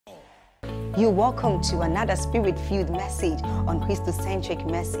You're welcome to another spirit-filled message on Christocentric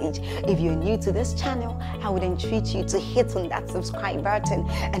Message. If you're new to this channel, I would entreat you to hit on that subscribe button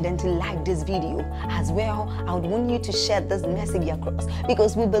and then to like this video. As well, I would want you to share this message across,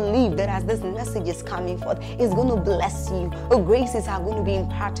 because we believe that as this message is coming forth, it's going to bless you. Graces are going to be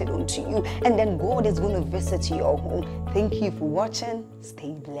imparted unto you, and then God is going to visit your home. Thank you for watching.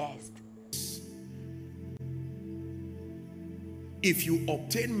 Stay blessed. If you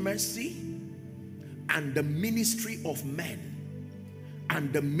obtain mercy and the ministry of men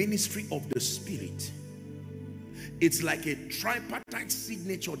and the ministry of the Spirit, it's like a tripartite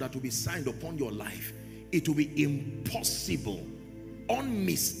signature that will be signed upon your life. It will be impossible,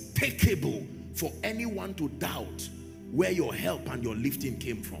 unmistakable for anyone to doubt where your help and your lifting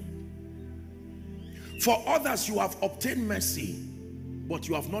came from. For others, you have obtained mercy, but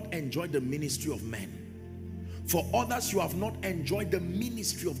you have not enjoyed the ministry of men. For others, you have not enjoyed the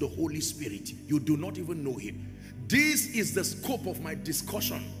ministry of the Holy Spirit. You do not even know him. This is the scope of my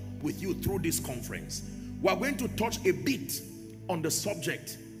discussion with you through this conference. We are going to touch a bit on the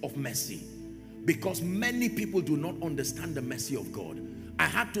subject of mercy, because many people do not understand the mercy of God. I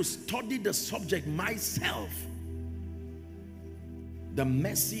had to study the subject myself. The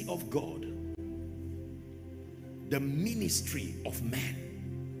mercy of God, the ministry of man,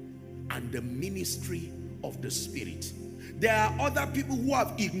 and the ministry of the Spirit. There are other people who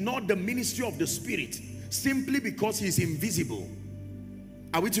have ignored the ministry of the Spirit simply because he is invisible.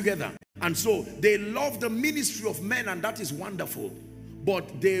 Are we together? And so they love the ministry of men, and that is wonderful,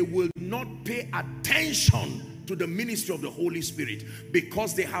 but they will not pay attention to the ministry of the Holy Spirit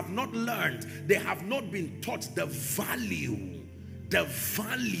because they have not learned, they have not been taught the value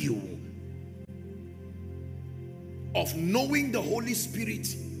of knowing the Holy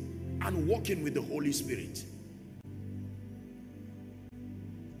Spirit and walking with the Holy Spirit.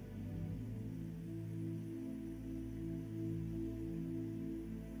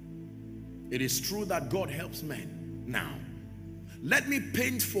 It is true that God helps men. Now, let me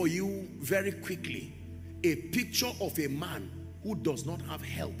paint for you very quickly a picture of a man who does not have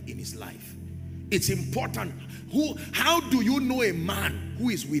help in his life. It's important. How do you know a man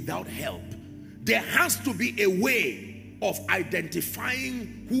who is without help? There has to be a way of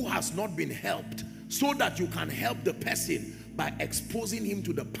identifying who has not been helped, so that you can help the person by exposing him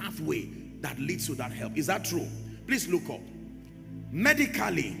to the pathway that leads to that help. Is that true? Please look up.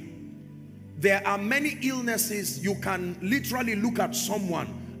 Medically, there are many illnesses. You can literally look at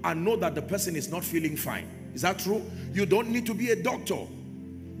someone and know that the person is not feeling fine. Is that true? You don't need to be a doctor.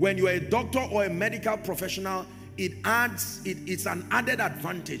 When you are a doctor or a medical professional, it's an added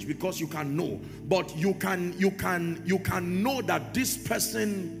advantage because you can know. But you can know that this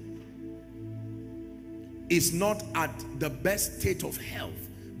person is not at the best state of health.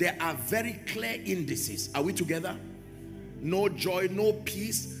 There are very clear indices. Are we together? No joy, no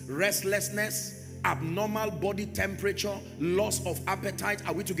peace, restlessness, abnormal body temperature, loss of appetite.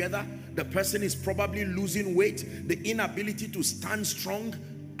 Are we together? The person is probably losing weight, the inability to stand strong,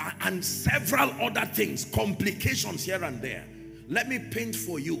 and several other things, complications here and there. Let me paint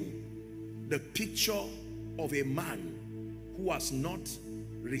for you the picture of a man who has not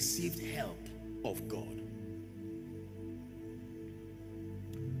received help of God.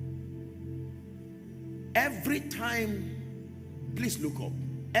 Every time, please look up,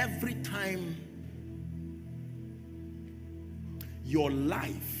 every time your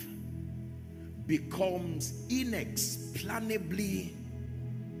life becomes inexplicably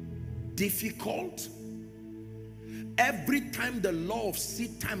difficult, every time the law of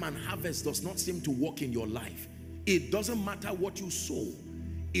seed time and harvest does not seem to work in your life, it doesn't matter what you sow,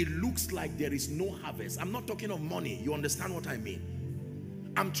 it looks like there is no harvest. I'm not talking of money. You understand what I mean?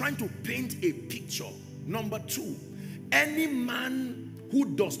 I'm trying to paint a picture. Number two, any man who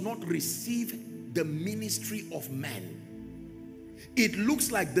does not receive the ministry of men, it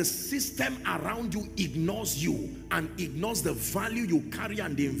looks like the system around you ignores you and ignores the value you carry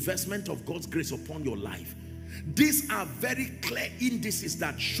and the investment of God's grace upon your life. These are very clear indices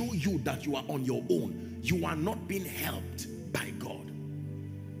that show you that you are on your own. You are not being helped by God.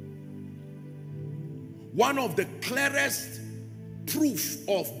 One of the clearest proof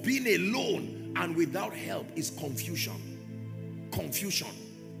of being alone and without help is confusion. Confusion.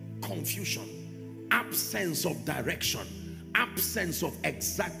 Absence of direction. Absence of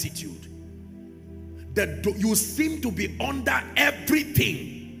exactitude. You seem to be under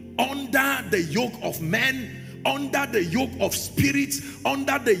everything, under the yoke of men, under the yoke of spirits,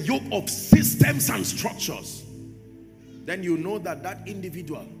 under the yoke of systems and structures. Then you know that that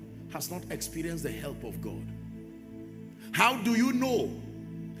individual has not experienced the help of God. How do you know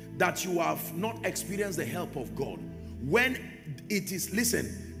that you have not experienced the help of God. When it is,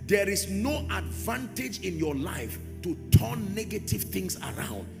 listen, there is no advantage in your life to turn negative things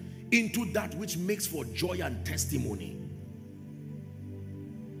around into that which makes for joy and testimony.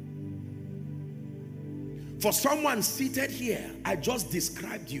 For someone seated here, I just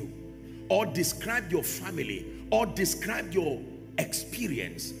described you, or described your family, or described your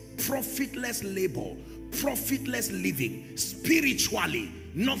experience. Profitless labor, profitless living. Spiritually,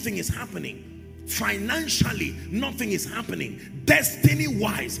 nothing is happening. Financially, nothing is happening.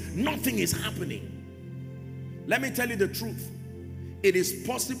 Destiny-wise, nothing is happening. Let me tell you the truth. It is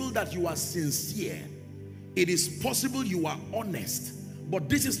possible that you are sincere. It is possible you are honest. But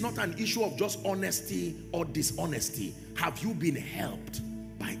this is not an issue of just honesty or dishonesty. Have you been helped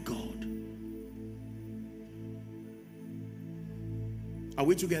by God? Are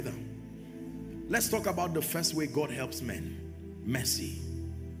we together? Let's talk about the first way God helps men. Mercy.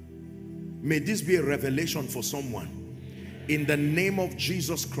 May this be a revelation for someone. In the name of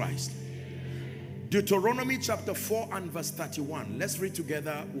Jesus Christ. Deuteronomy chapter 4 and verse 31. Let's read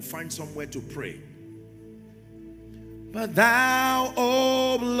together. We'll find somewhere to pray. But thou,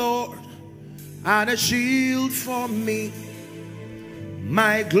 O Lord, art a shield for me,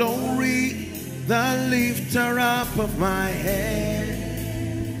 my glory, the lifter up of my head.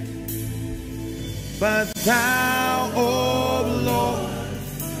 But thou, O Lord,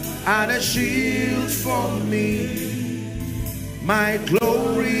 art a shield for me, my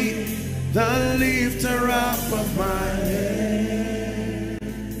glory, the lifter up of my head.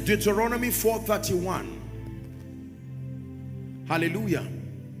 Deuteronomy 4:31. Hallelujah.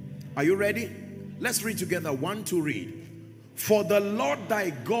 Are you ready? Let's read together. 1, 2, read. For the Lord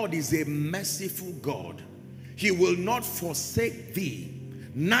thy God is a merciful God. He will not forsake thee,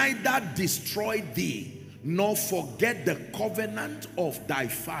 neither destroy thee, nor forget the covenant of thy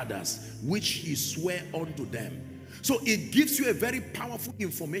fathers, which he swore unto them. So it gives you a very powerful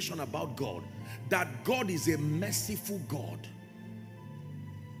information about God, that God is a merciful God.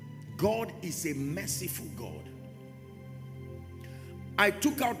 God is a merciful God. I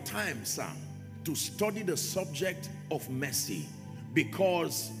took out time, sir, to study the subject of mercy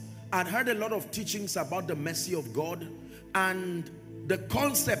because I'd heard a lot of teachings about the mercy of God, and the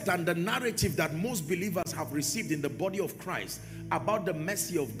concept and the narrative that most believers have received in the body of Christ about the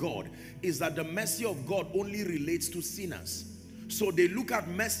mercy of God is that the mercy of God only relates to sinners. So they look at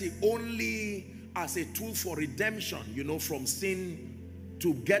mercy only as a tool for redemption, you know, from sin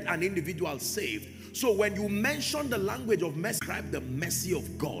to get an individual saved. So when you mention the language of mercy, describe the mercy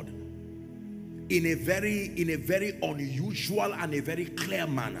of God in a very unusual and a very clear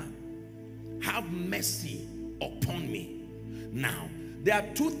manner. Have mercy upon me. Now, there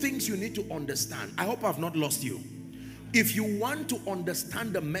are two things you need to understand. I hope I've not lost you. If you want to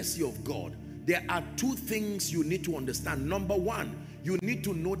understand the mercy of God, there are two things you need to understand. Number one, you need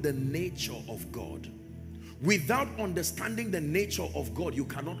to know the nature of God. Without understanding the nature of God, you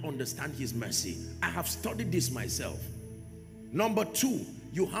cannot understand his mercy. I have studied this myself. Number two,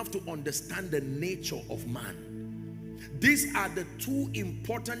 you have to understand the nature of man. These are the two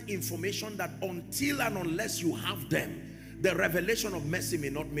important information that until and unless you have them, the revelation of mercy may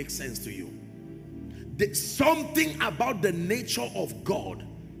not make sense to you. Something about the nature of God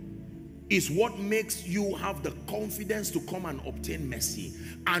is what makes you have the confidence to come and obtain mercy.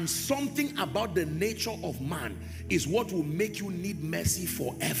 And something about the nature of man is what will make you need mercy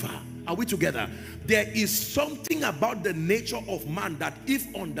forever. Are we together? There is something about the nature of man that,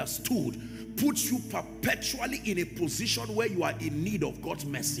 if understood, puts you perpetually in a position where you are in need of God's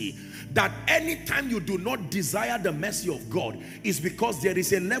mercy. That anytime you do not desire the mercy of God is because there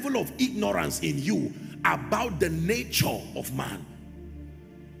is a level of ignorance in you about the nature of man.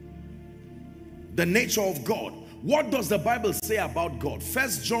 The nature of God. What does the Bible say about God? 1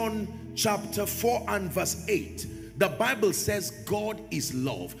 John chapter 4 and verse 8. The Bible says God is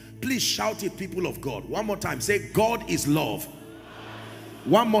love. Please shout it, people of God. One more time. Say, God is love.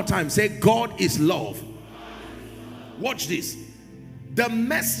 One more time. Say, God is love. Watch this. The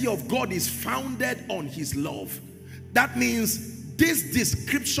mercy of God is founded on his love. That means this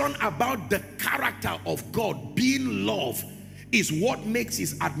description about the character of God being love is what makes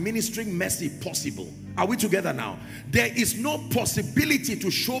his administering mercy possible. Are we together now? There is no possibility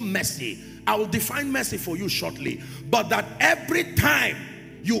to show mercy. I will define mercy for you shortly. But that every time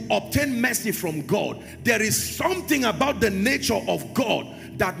you obtain mercy from God, there is something about the nature of God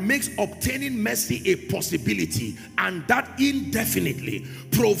that makes obtaining mercy a possibility, and that indefinitely,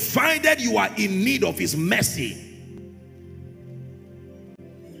 provided you are in need of his mercy.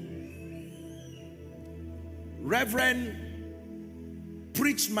 Reverend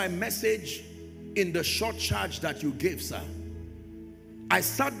preached my message in the short charge that you gave, sir, I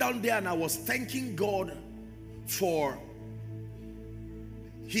sat down there and I was thanking God for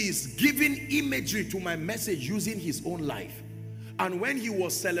He's giving imagery to my message using His own life. And when He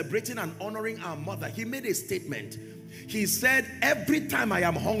was celebrating and honoring our mother, He made a statement. He said, every time I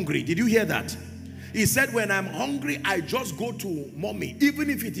am hungry, did you hear that? He said, when I'm hungry, I just go to mommy,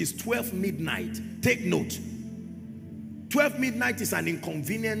 even if it is 12 midnight. Take note. 12 midnight is an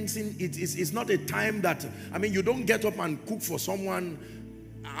inconvenience. It's not a time that, I mean, you don't get up and cook for someone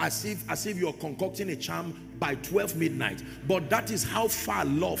as if you're concocting a charm by 12 midnight. But that is how far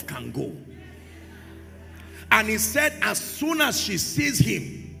love can go. And he said, as soon as she sees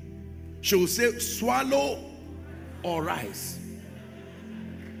him, she will say, swallow or rise.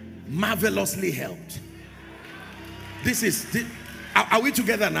 Marvelously helped. Are we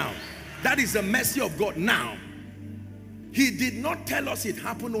together now? That is the mercy of God. Now, He did not tell us it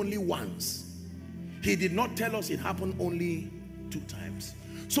happened only once. He did not tell us it happened only 2 times.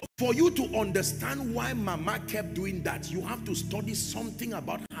 So for you to understand why Mama kept doing that, you have to study something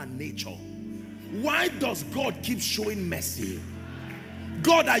about her nature. Why does God keep showing mercy?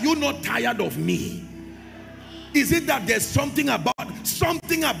 God, are you not tired of me? Is it that there's something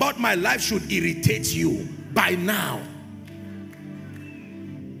about my life should irritate you by now?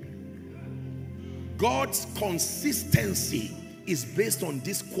 God's consistency is based on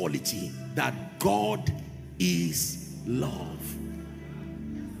this quality, that God is love.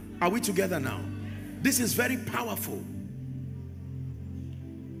 Are we together now? This is very powerful.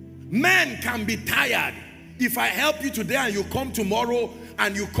 Men can be tired. If I help you today and you come tomorrow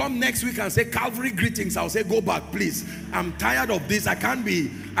and you come next week and say Calvary greetings, I'll say go back please. I'm tired of this. I can't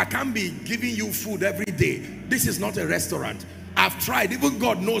be giving you food every day. This is not a restaurant. I've tried. Even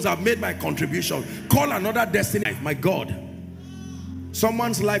God knows I've made my contribution. Call another destiny. My God,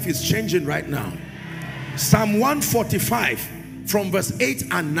 someone's life is changing right now. Psalm 145 from verse 8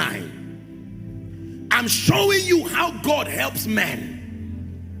 and 9. I'm showing you how God helps men.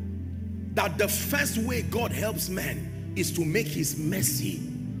 That the first way God helps men is to make His mercy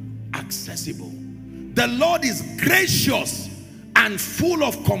accessible. The Lord is gracious and full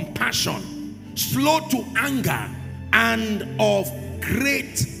of compassion, slow to anger, and of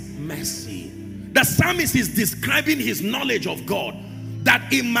great mercy. The psalmist is describing his knowledge of God,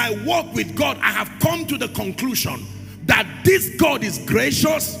 that in my walk with God I have come to the conclusion that this God is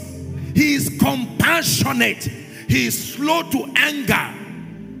gracious, He is compassionate, He is slow to anger,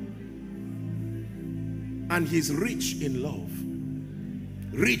 and He's rich in love,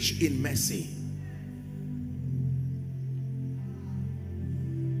 rich in mercy.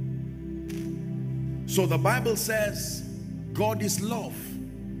 So the Bible says God is love.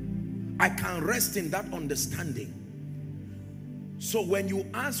 I can rest in that understanding. So when you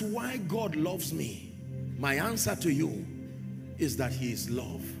ask why God loves me, my answer to you is that He is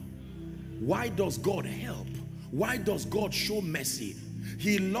love. Why does God help? Why does God show mercy?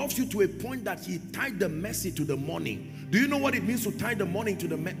 He loves you to a point that He tied the mercy to the morning. Do you know what it means to tie the morning to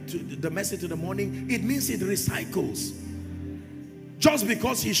the mercy to the morning? It means it recycles. Just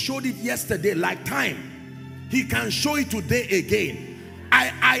because He showed it yesterday, like time, He can show it today again.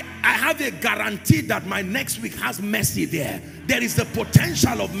 I have a guarantee that my next week has mercy there. There is the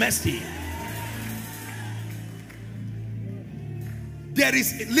potential of mercy. There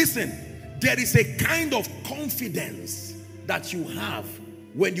is, listen, there is a kind of confidence that you have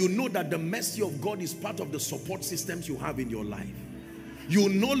when you know that the mercy of God is part of the support systems you have in your life. You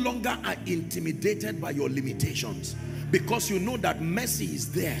no longer are intimidated by your limitations because you know that mercy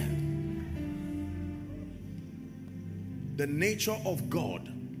is there. The nature of God,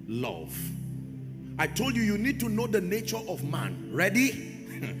 love. I told you, you need to know the nature of man.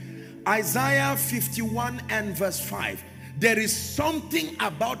 Ready? Isaiah 51 and verse 5. There is something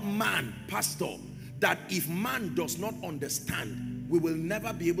about man, pastor, that if man does not understand, we will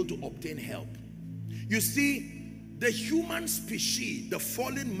never be able to obtain help. You see, the human species, the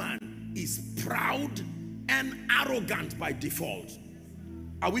fallen man, is proud and arrogant by default.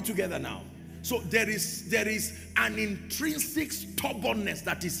 Are we together now? So there is an intrinsic stubbornness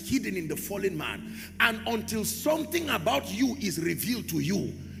that is hidden in the fallen man. And until something about you is revealed to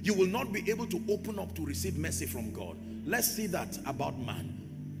you, you will not be able to open up to receive mercy from God. Let's see that about man.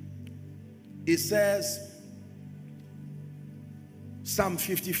 It says, Psalm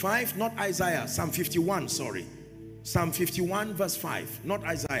 55, not Isaiah, Psalm 51, sorry. Psalm 51 verse 5, not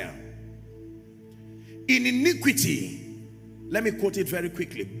Isaiah. In iniquity, let me quote it very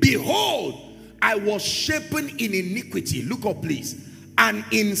quickly. Behold, I was shapen in iniquity. Look up please. And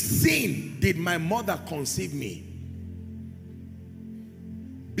in sin did my mother conceive me.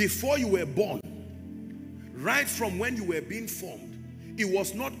 Before you were born, right from when you were being formed, it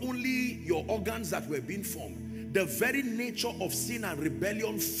was not only your organs that were being formed. The very nature of sin and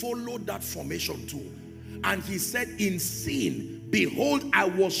rebellion followed that formation too. And he said, in sin, behold, I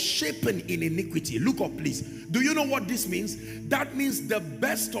was shapen in iniquity. Look up, please. Do you know what this means? That means the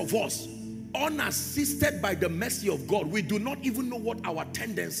best of us, unassisted by the mercy of God, we do not even know what our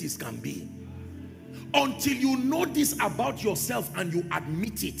tendencies can be. Until you know this about yourself and you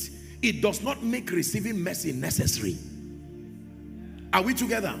admit it, it does not make receiving mercy necessary. Are we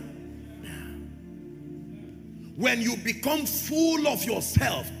together? When you become full of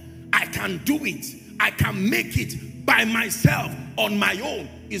yourself, I can do it, I can make it by myself on my own,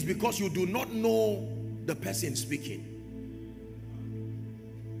 is because you do not know the person speaking.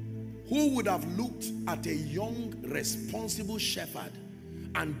 Who would have looked at a young, responsible shepherd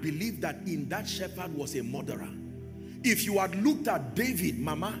and believed that in that shepherd was a murderer? If you had looked at David,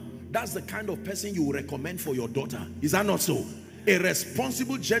 mama, that's the kind of person you would recommend for your daughter. Is that not so? A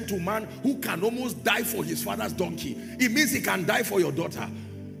responsible gentleman who can almost die for his father's donkey. It means he can die for your daughter.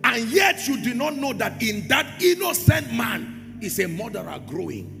 And yet you do not know that in that innocent man is a murderer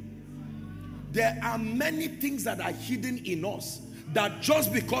growing. There are many things that are hidden in us that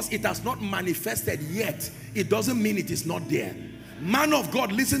just because it has not manifested yet, it doesn't mean it is not there. Man of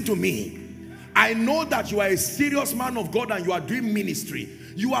God, listen to me. I know that you are a serious man of God and you are doing ministry.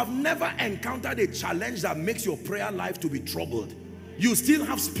 You have never encountered a challenge that makes your prayer life to be troubled. You still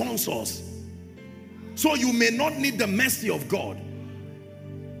have sponsors. So you may not need the mercy of God.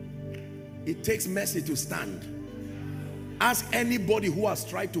 It takes mercy to stand. Ask anybody who has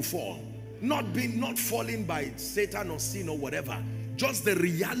tried to fall. Not falling by Satan or sin or whatever. Just the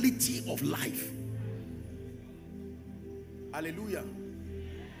reality of life. Hallelujah.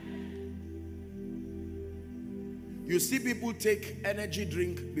 You see people take energy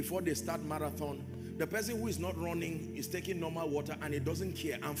drink before they start marathon. The person who is not running is taking normal water and he doesn't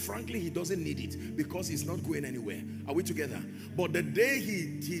care. And frankly, he doesn't need it because he's not going anywhere. Are we together? But the day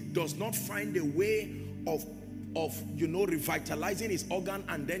he does not find a way of revitalizing his organ,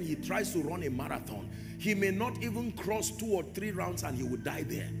 and then he tries to run a marathon, he may not even cross 2 or 3 rounds and he will die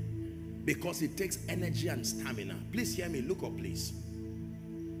there because it takes energy and stamina. Please hear me. Look up, please.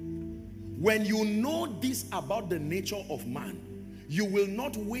 When you know this about the nature of man, you will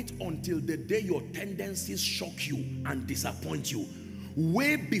not wait until the day your tendencies shock you and disappoint you.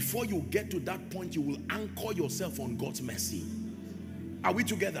 Way before you get to that point, you will anchor yourself on God's mercy. Are we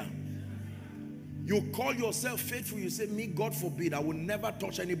together? You call yourself faithful, you say, me, God forbid, I will never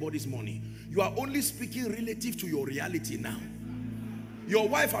touch anybody's money. You are only speaking relative to your reality now. Your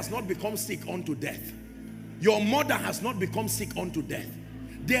wife has not become sick unto death. Your mother has not become sick unto death.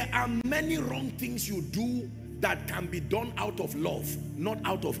 There are many wrong things you do that can be done out of love, not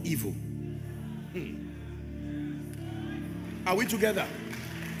out of evil. Are we together?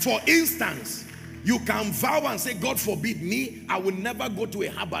 For instance, you can vow and say, God forbid me, I will never go to a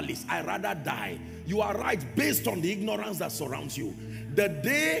herbalist. I rather die. You are right based on the ignorance that surrounds you. The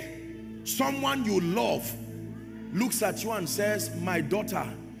day someone you love looks at you and says, my daughter,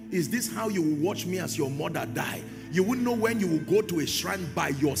 is this how you will watch me as your mother die? You wouldn't know when you will go to a shrine by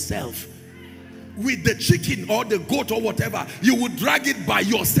yourself. With the chicken or the goat or whatever, you would drag it by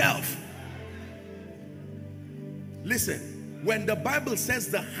yourself. Listen, when the Bible says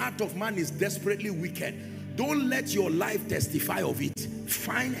the heart of man is desperately wicked, don't let your life testify of it.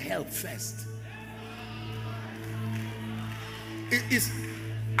 Find help first.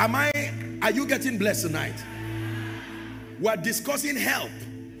 Are you getting blessed tonight? We're discussing help.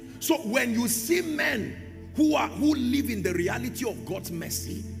 So when you see men who live in the reality of God's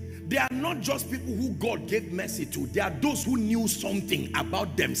mercy, they are not just people who God gave mercy to. They are those who knew something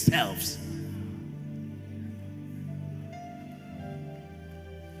about themselves.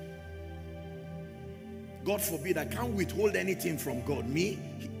 God forbid, I can't withhold anything from God. Me?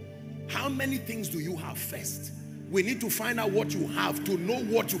 How many things do you have first? We need to find out what you have to know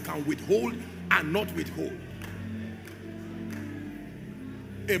what you can withhold and not withhold.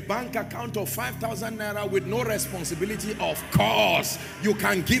 A bank account of 5,000 naira with no responsibility, of course, you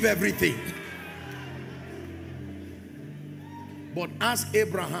can give everything. But ask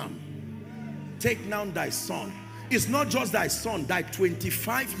Abraham, take now thy son. It's not just thy son, thy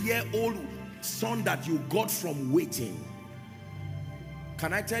 25-year-old son that you got from waiting.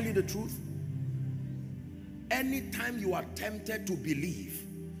 Can I tell you the truth? Anytime you are tempted to believe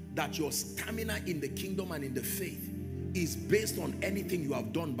that your stamina in the kingdom and in the faith is based on anything you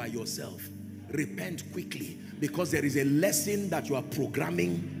have done by yourself, repent quickly, because there is a lesson that you are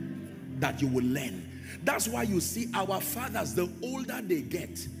programming that you will learn. That's why you see our fathers, the older they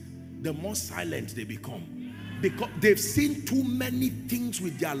get, the more silent they become. Because they've seen too many things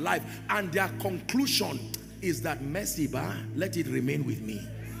with their life, and their conclusion is that mercy, bah, let it remain with me.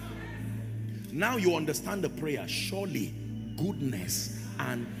 Now you understand the prayer. Surely goodness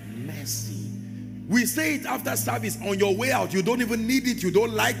and mercy. We say it after service on your way out. You don't even need it. You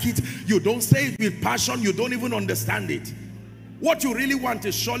don't like it. You don't say it with passion. You don't even understand it. What you really want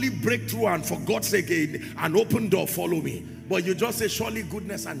is surely breakthrough, and for God's sake, an open door, follow me. But you just say surely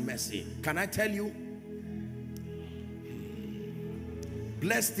goodness and mercy. Can I tell you?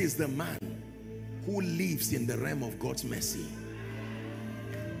 Blessed is the man who lives in the realm of God's mercy.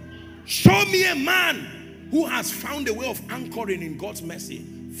 Show me a man who has found a way of anchoring in God's mercy.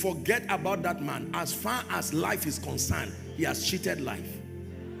 Forget about that man. As far as life is concerned, he has cheated life.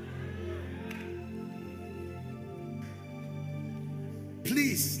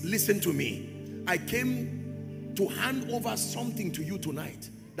 Please listen to me. I came to hand over something to you tonight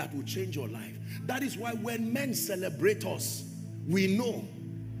that will change your life. That is why when men celebrate us, we know.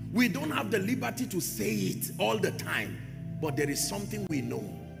 We don't have the liberty to say it all the time, but there is something we know.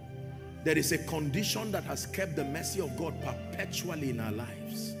 There is a condition that has kept the mercy of God perpetually in our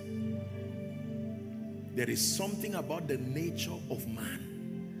lives. There is something about the nature of man.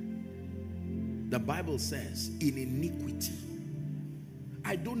 The Bible says, in iniquity.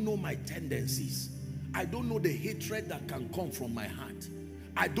 I don't know my tendencies. I don't know the hatred that can come from my heart.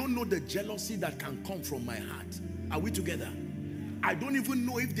 I don't know the jealousy that can come from my heart. Are we together? I don't even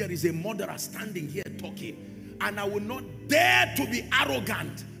know if there is a murderer standing here talking. And I will not dare to be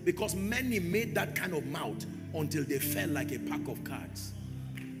arrogant, because many made that kind of mouth until they fell like a pack of cards.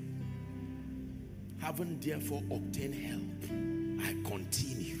 Having therefore obtained help, I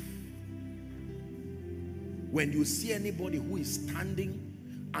continue. When you see anybody who is standing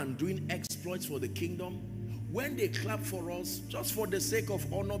and doing exploits for the kingdom, when they clap for us, just for the sake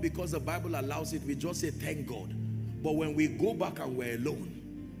of honor, because the Bible allows it, we just say thank God. But when we go back and we're alone,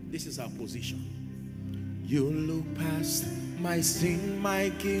 this is our position. You look past my sin, my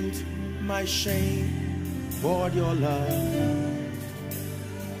guilt, my shame, for your love.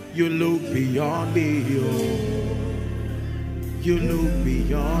 You look beyond me, oh. You look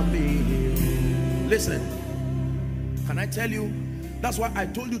beyond me. Listen, can I tell you? That's why I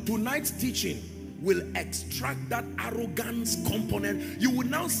told you tonight's teaching will extract that arrogance component. You will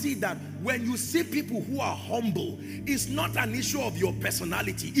now see that when you see people who are humble, it's not an issue of your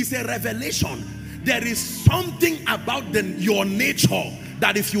personality, it's a revelation. There is something about your nature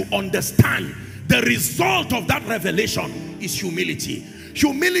that if you understand, the result of that revelation is humility.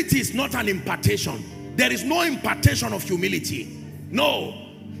 Humility is not an impartation. There is no impartation of humility. No.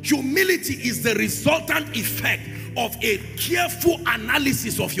 Humility is the resultant effect of a careful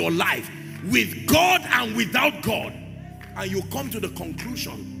analysis of your life with God and without God. And you come to the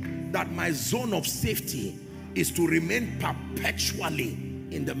conclusion that my zone of safety is to remain perpetually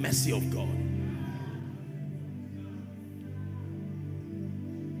in the mercy of God.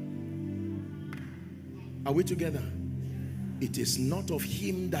 Are we together? It is not of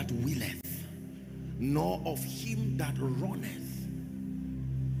him that willeth, nor of him that runneth.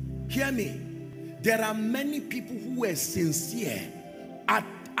 Hear me. There are many people who were sincere.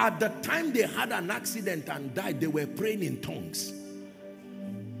 At the time they had an accident and died, they were praying in tongues.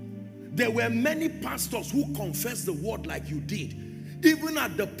 There were many pastors who confessed the word like you did. Even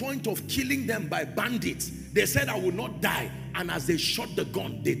at the point of killing them by bandits, they said, I will not die. And as they shot the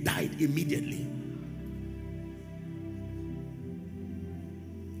gun, they died immediately.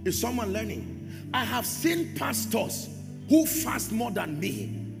 Is someone learning? I have seen pastors who fast more than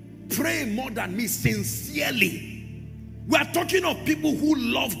me, pray more than me sincerely. We are talking of people who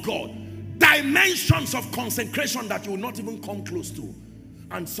love God. Dimensions of consecration that you will not even come close to.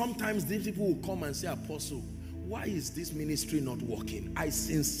 And sometimes these people will come and say, Apostle, why is this ministry not working? I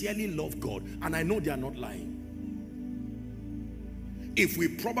sincerely love God and I know they are not lying. If we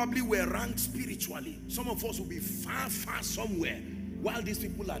probably were ranked spiritually, some of us will be far, far somewhere, while these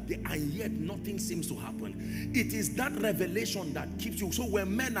people are there, and yet nothing seems to happen. It is that revelation that keeps you. So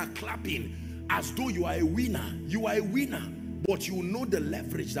when men are clapping as though you are a winner, you are a winner, but you know the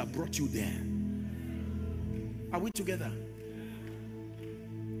leverage that brought you there. Are we together?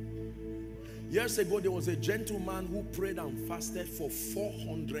 Years ago, there was a gentleman who prayed and fasted for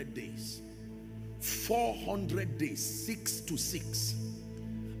 400 days. 400 days, 6 to 6.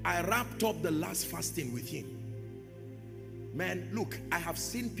 I wrapped up the last fasting with him. Man, look, I have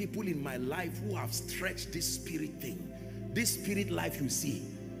seen people in my life who have stretched this spirit thing. This spirit life you see.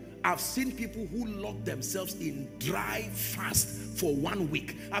 I've seen people who lock themselves in dry fast for 1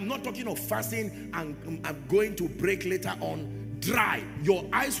 week. I'm not talking of fasting and I'm going to break later on. Dry. Your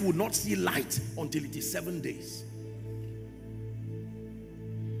eyes will not see light until it is 7 days.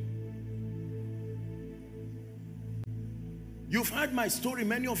 You've heard my story,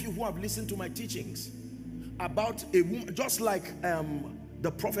 many of you who have listened to my teachings, about a woman, just like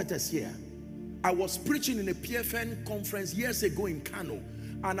the prophetess here. I was preaching in a PFN conference years ago in Kano,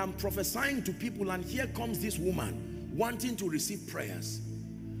 and I'm prophesying to people, and here comes this woman wanting to receive prayers.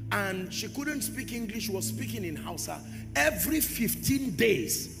 And she couldn't speak English, she was speaking in Hausa. Every 15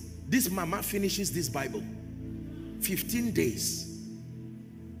 days, this mama finishes this Bible. 15 days.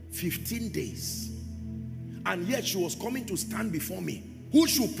 15 days. And yet she was coming to stand before me. Who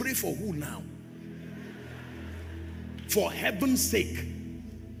should pray for who now? For heaven's sake.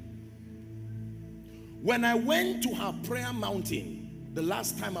 When I went to her prayer mountain, the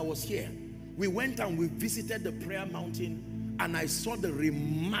last time I was here, we went and we visited the prayer mountain, and I saw the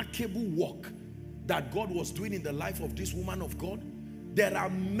remarkable work that God was doing in the life of this woman of God. There are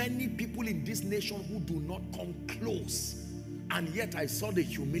many people in this nation who do not come close. And yet I saw the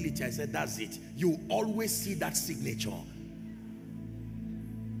humility. I said, that's it. You always see that signature.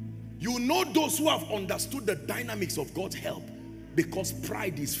 You know those who have understood the dynamics of God's help, because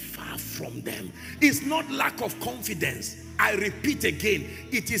pride is far from them. It's not lack of confidence. I repeat again,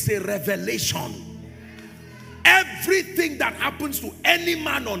 it is a revelation. Everything that happens to any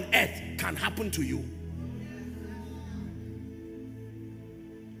man on earth can happen to you.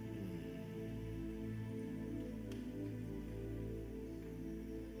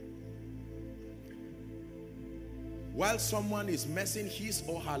 While someone is messing his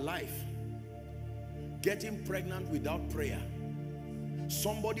or her life, getting pregnant without prayer,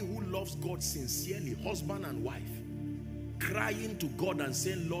 somebody who loves God sincerely, husband and wife, crying to God and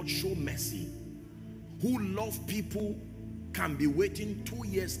saying, Lord, show mercy, who love people, can be waiting 2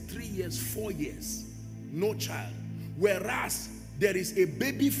 years, 3 years, 4 years, no child. Whereas there is a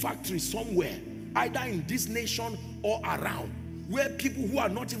baby factory somewhere, either in this nation or around, where people who are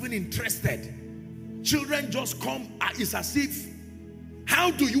not even interested, children just come. It's as if,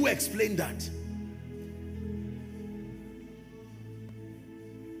 how do you explain that?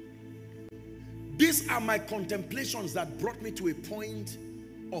 These are my contemplations that brought me to a point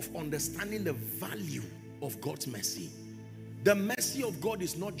of understanding the value of God's mercy. The mercy of God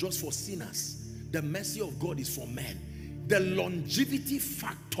is not just for sinners. The mercy of God is for men. The longevity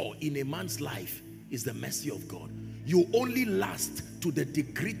factor in a man's life is the mercy of God. You only last to the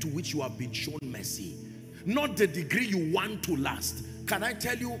degree to which you have been shown mercy, not the degree you want to last. Can I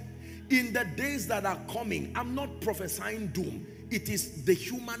tell you, in the days that are coming, I'm not prophesying doom. It is the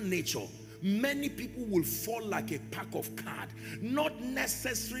human nature. Many people will fall like a pack of cards, not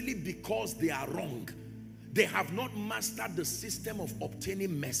necessarily because they are wrong. They have not mastered the system of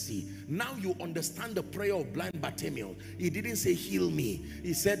obtaining mercy. Now you understand the prayer of blind Bartimaeus. He didn't say, heal me.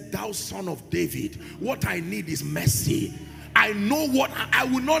 He said, thou son of David, what I need is mercy. I know what I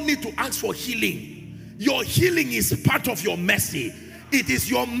will not need to ask for healing. Your healing is part of your mercy. It is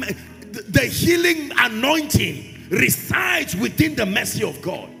the healing anointing resides within the mercy of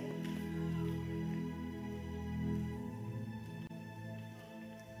God.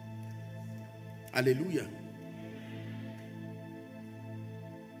 Hallelujah.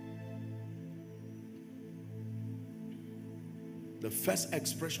 The first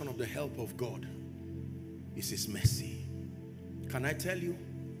expression of the help of God is his mercy. Can I tell you,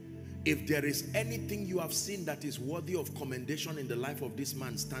 if there is anything you have seen that is worthy of commendation in the life of this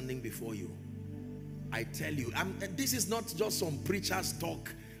man standing before you, I tell you, this is not just some preacher's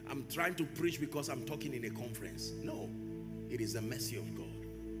talk. I'm trying to preach because I'm talking in a conference. No, it is the mercy of God.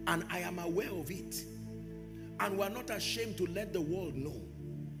 And I am aware of it. And we are not ashamed to let the world know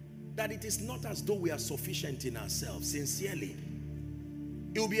that it is not as though we are sufficient in ourselves, sincerely.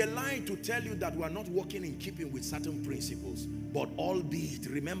 It will be a lie to tell you that we are not working in keeping with certain principles. But albeit,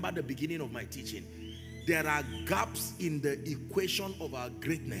 remember the beginning of my teaching, there are gaps in the equation of our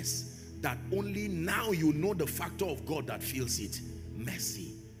greatness that only now you know the factor of God that fills it.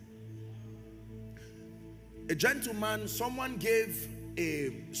 Mercy. A gentleman, someone gave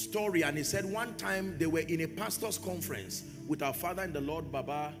a story, and he said one time they were in a pastor's conference with our father in the Lord,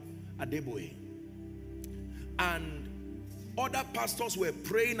 Baba Adeboye, and other pastors were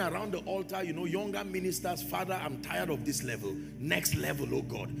praying around the altar, you know, younger ministers. Father, I'm tired of this level. Next level, oh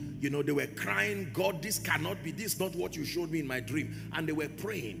God. You know, they were crying, God, this cannot be, this is not what you showed me in my dream. And they were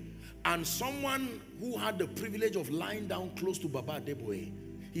praying. And someone who had the privilege of lying down close to Baba Adeboye,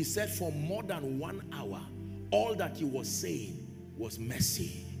 he said for more than 1 hour, all that he was saying was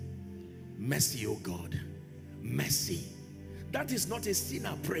mercy, Mercy, oh God. Mercy. That is not a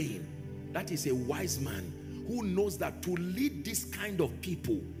sinner praying. That is a wise man who knows that to lead this kind of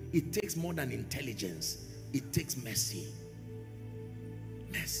people, it takes more than intelligence. It takes mercy.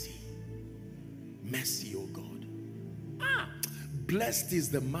 Mercy. Mercy, oh God. Blessed is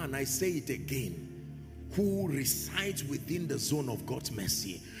the man, I say it again, who resides within the zone of God's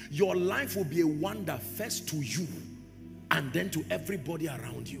mercy. Your life will be a wonder first to you and then to everybody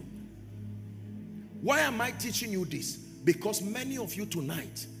around you. Why am I teaching you this? Because many of you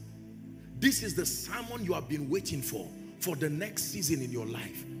tonight, this is the sermon you have been waiting for the next season in your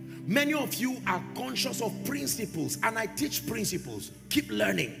life. Many of you are conscious of principles, and I teach principles. Keep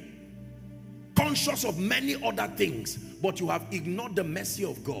learning. Conscious of many other things, but you have ignored the mercy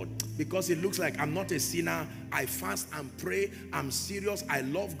of God because it looks like I'm not a sinner. I fast and pray. I'm serious. I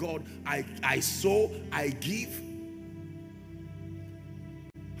love God. I sow. I give.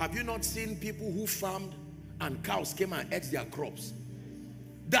 Have you not seen people who farmed and cows came and ate their crops?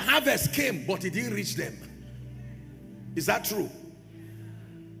 The harvest came, but it didn't reach them. Is that true?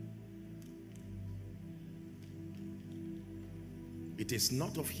 It is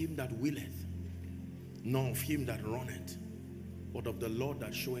not of him that willeth, nor of him that runneth, but of the Lord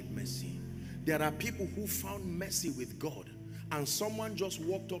that showeth mercy. There are people who found mercy with God, and someone just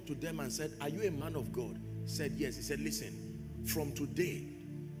walked up to them and said, "Are you a man of God?" Said, "Yes." He said, "Listen, from today,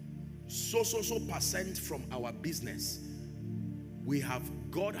 so percent from our business,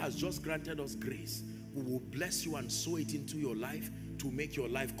 God has just granted us grace. We will bless you and sow it into your life to make your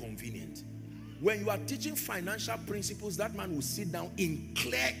life convenient." When you are teaching financial principles, that man will sit down in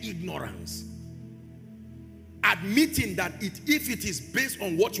clear ignorance, admitting that if it is based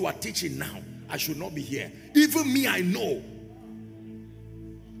on what you are teaching now, I should not be here. Even me, I know.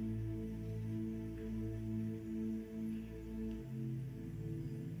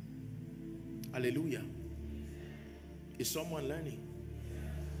 Hallelujah. Is someone learning?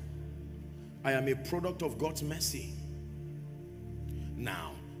 I am a product of God's mercy.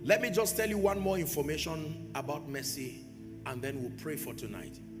 Now, let me just tell you one more information about mercy, and then we'll pray for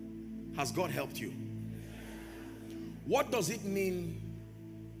tonight. Has God helped you? What does it mean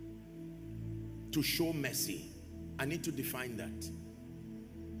to show mercy? I need to define that.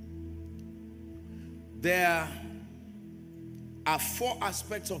 There are 4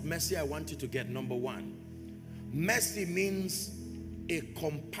 aspects of mercy I want you to get. Number 1, mercy means a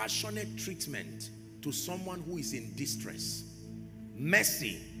compassionate treatment to someone who is in distress.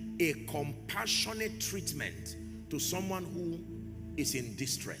 Mercy, a compassionate treatment to someone who is in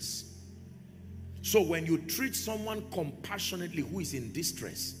distress. So when you treat someone compassionately who is in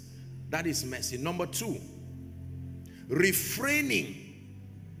distress, that is mercy. Number 2, refraining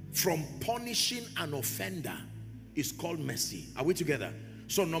from punishing an offender is called mercy. Are we together?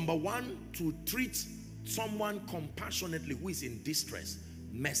 So number 1, to treat someone compassionately who is in distress,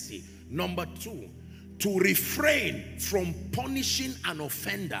 mercy. Number 2, to refrain from punishing an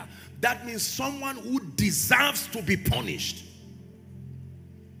offender. That means someone who deserves to be punished.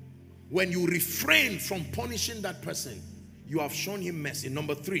 When you refrain from punishing that person, you have shown him mercy.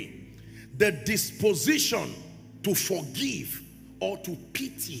 Number 3, the disposition to forgive or to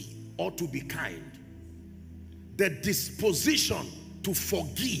pity or to be kind. The disposition to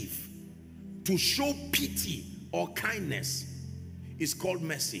forgive, to show pity or kindness is called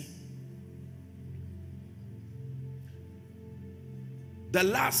mercy. The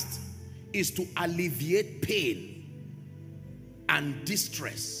last is to alleviate pain and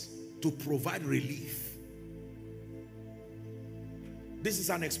distress, to provide relief. This is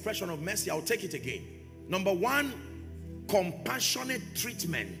an expression of mercy. I'll take it again. Number 1, compassionate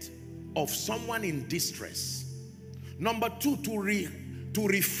treatment of someone in distress. Number 2, to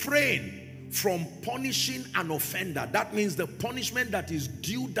refrain from punishing an offender. That means the punishment that is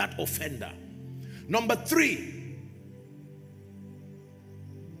due that offender. Number 3,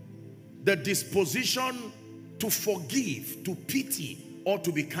 the disposition to forgive, to pity, or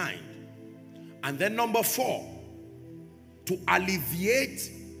to be kind. And then number 4, to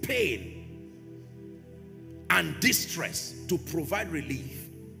alleviate pain and distress, to provide relief.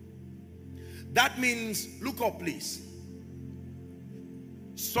 That means, look up please.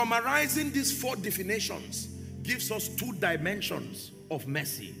 Summarizing these 4 definitions gives us 2 dimensions of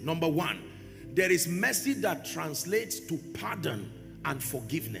mercy. Number 1, there is mercy that translates to pardon and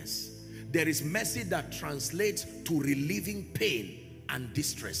forgiveness. There is mercy that translates to relieving pain and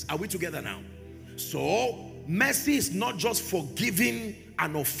distress. Are we together now? So, mercy is not just forgiving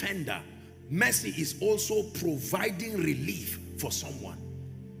an offender. Mercy is also providing relief for someone.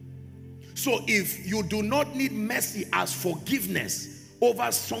 So, if you do not need mercy as forgiveness,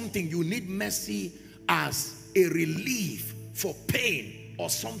 over something, you need mercy as a relief for pain or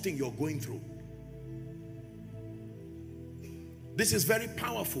something you're going through. This is very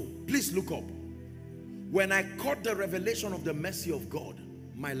powerful. Please look up. When I caught the revelation of the mercy of God,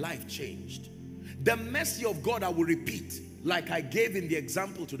 my life changed. The mercy of God, I will repeat, like I gave in the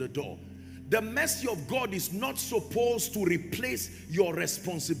example to the door. The mercy of God is not supposed to replace your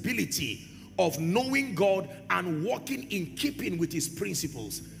responsibility of knowing God and walking in keeping with his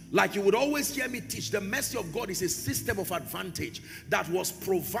principles. Like you would always hear me teach, the mercy of God is a system of advantage that was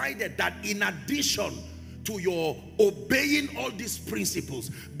provided, that in addition to your obeying all these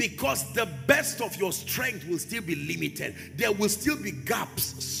principles, because the best of your strength will still be limited, there will still be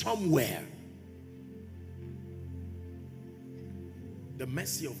gaps somewhere. The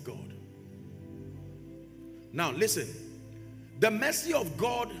mercy of God. Now listen, the mercy of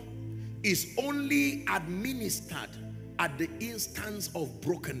God is only administered at the instance of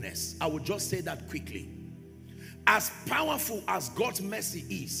brokenness. I will just say that quickly. As powerful as God's mercy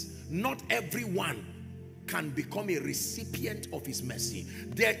is, not everyone can become a recipient of his mercy.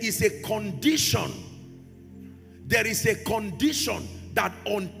 There is a condition. There is a condition that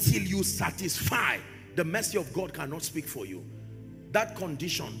until you satisfy, the mercy of God cannot speak for you. That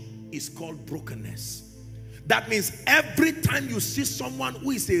condition is called brokenness. That means every time you see someone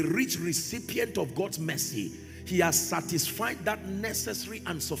who is a rich recipient of God's mercy, he has satisfied that necessary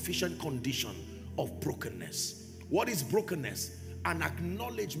and sufficient condition of brokenness. What is brokenness? An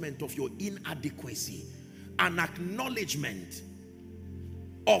acknowledgement of your inadequacy. An acknowledgement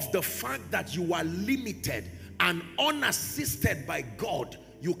of the fact that you are limited and unassisted by God.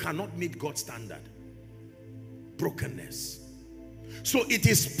 You cannot meet God's standard. Brokenness. So it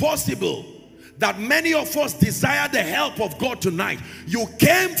is possible that many of us desire the help of God tonight. You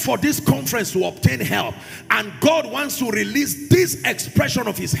came for this conference to obtain help, and God wants to release this expression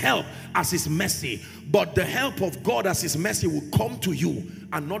of his help as his mercy. But the help of God as his mercy will come to you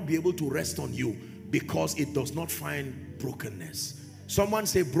and not be able to rest on you because it does not find brokenness. Someone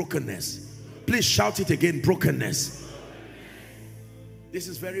say brokenness. Please shout it again, brokenness. This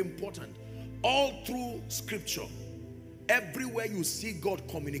is very important. All through scripture, everywhere you see God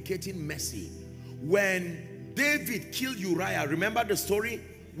communicating mercy. When David killed Uriah, remember the story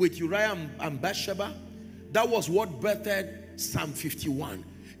with Uriah and Bathsheba? That was what birthed Psalm 51.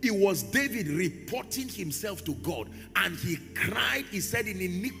 It was David reporting himself to God, and he cried. He said, in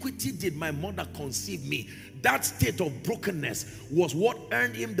iniquity did my mother conceive me. That state of brokenness was what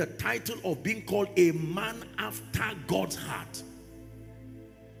earned him the title of being called a man after God's heart.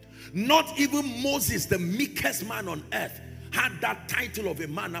 Not even Moses, the meekest man on earth, had that title of a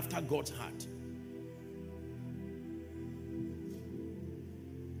man after God's heart.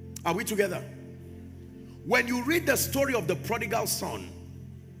 Are we together? When you read the story of the prodigal son,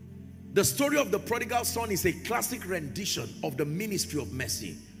 the story of the prodigal son is a classic rendition of the ministry of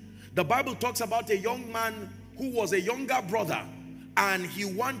mercy. The Bible talks about a young man who was a younger brother, and he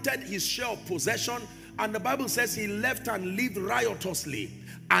wanted his share of possession, and the Bible says he left and lived riotously.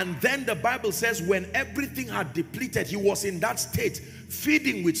 And then the Bible says when everything had depleted, he was in that state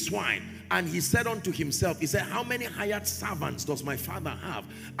feeding with swine. And he said unto himself, he said, how many hired servants does my father have?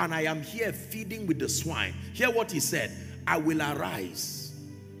 And I am here feeding with the swine. Hear what he said. I will arise.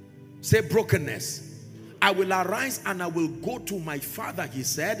 Say brokenness. I will arise and I will go to my father, he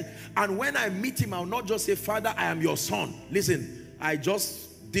said. And when I meet him, I will not just say, Father, I am your son. Listen, I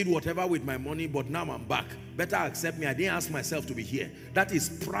just did whatever with my money, but now I'm back. Better accept me. I didn't ask myself to be here. That is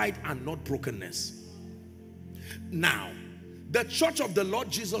pride and not brokenness. Now, the church of the Lord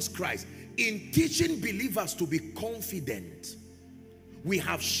Jesus Christ, in teaching believers to be confident, we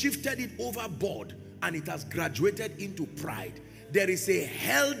have shifted it overboard and it has graduated into pride. There is a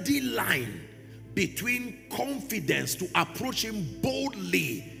healthy line between confidence to approach him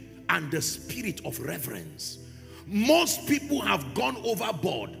boldly and the spirit of reverence. Most people have gone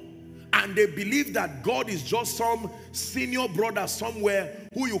overboard and they believe that God is just some senior brother somewhere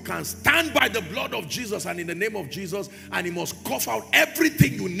who you can stand by the blood of Jesus and in the name of Jesus, and he must cough out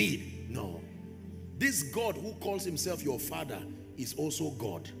everything you need. No. This God who calls himself your father is also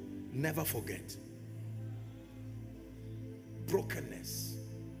God. Never forget. Brokenness.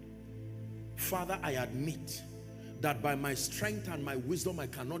 Father, I admit that by my strength and my wisdom I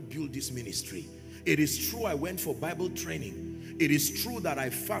cannot build this ministry. It is true I went for Bible training. It is true that I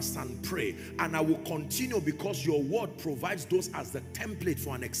fast and pray, and I will continue because your word provides those as the template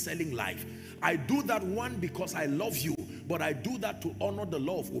for an excelling life. I do that, one, because I love you, but I do that to honor the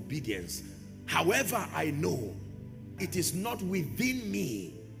law of obedience. However, I know it is not within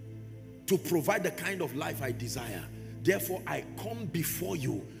me to provide the kind of life I desire. Therefore, I come before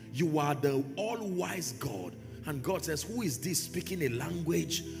you. You are the all-wise God. And God says, who is this speaking a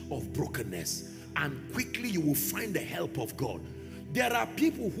language of brokenness? And quickly you will find the help of God. There are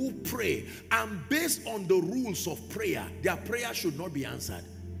people who pray, and based on the rules of prayer, their prayer should not be answered.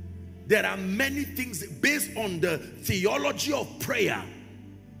 There are many things based on the theology of prayer.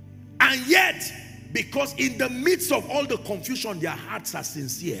 And yet, because in the midst of all the confusion, their hearts are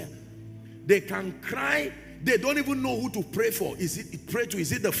sincere. They can cry. They don't even know who to pray for. Is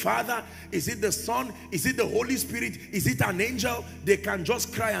it the Father? Is it the Son? Is it the Holy Spirit? Is it an angel? They can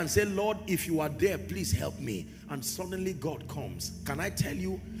just cry and say, Lord, if you are there, please help me. And suddenly God comes. Can I tell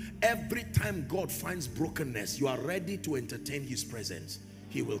you, every time God finds brokenness, you are ready to entertain his presence.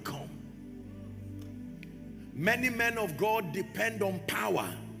 He will come. Many men of God depend on power,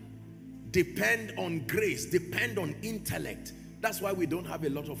 depend on grace, depend on intellect. That's why we don't have a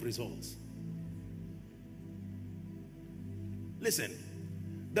lot of results. Listen,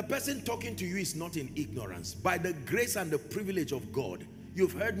 the person talking to you is not in ignorance. By the grace and the privilege of God,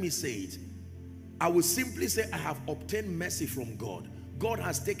 you've heard me say it. I will simply say I have obtained mercy from God. God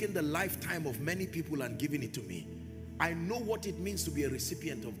has taken the lifetime of many people and given it to me. I know what it means to be a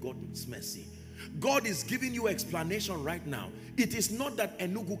recipient of God's mercy. God is giving you explanation right now. It is not that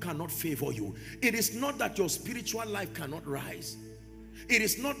Enugu cannot favor you. It is not that your spiritual life cannot rise. It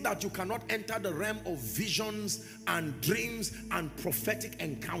is not that you cannot enter the realm of visions and dreams and prophetic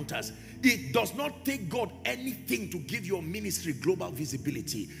encounters. It does not take God anything to give your ministry global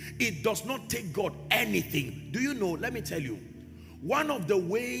visibility. It does not take God anything. Do you know, let me tell you, one of the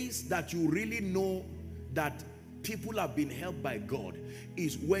ways that you really know that people have been helped by God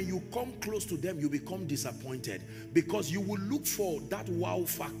is when you come close to them, you become disappointed, because you will look for that wow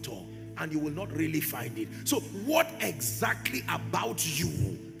factor and you will not really find it. So what exactly about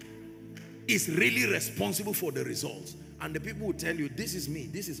you is really responsible for the results? And the people will tell you, this is me,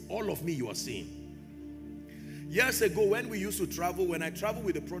 this is all of me you are seeing. Years ago, when we used to travel, when I travel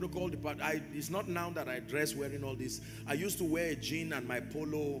with the protocol department, it's not now that I dress wearing all this. I used to wear a jean and my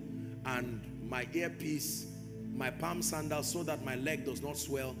polo and my earpiece, my palm sandals, so that my leg does not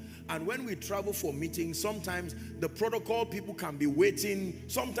swell. And when we travel for meetings, sometimes the protocol people can be waiting,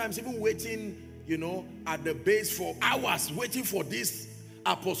 sometimes even waiting, you know, at the base for hours, waiting for this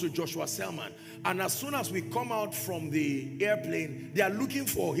Apostle Joshua Selman. And as soon as we come out from the airplane, they are looking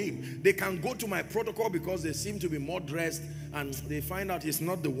for him. They can go to my protocol because they seem to be more dressed, and they find out he's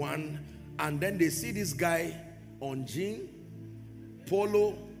not the one. And then they see this guy on jean,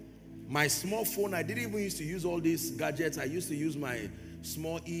 polo, my small phone. I didn't even used to use all these gadgets. I used to use my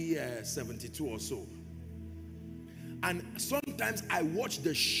small E72 or so. And sometimes I watch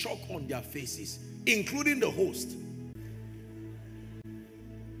the shock on their faces, including the host.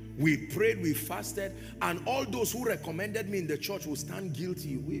 We prayed, we fasted, and all those who recommended me in the church will stand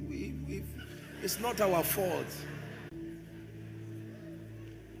guilty. It's not our fault.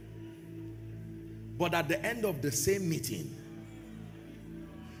 But at the end of the same meeting,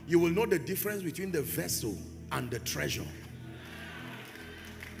 you will know the difference between the vessel and the treasure.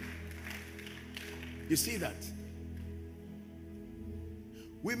 You see that?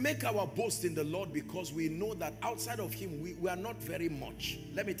 We make our boast in the Lord because we know that outside of him, we are not very much.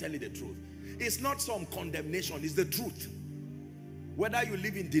 Let me tell you the truth. It's not some condemnation, it's the truth. Whether you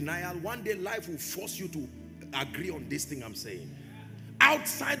live in denial, one day life will force you to agree on this thing I'm saying.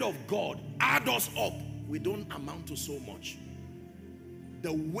 Outside of God, add us up, we don't amount to so much.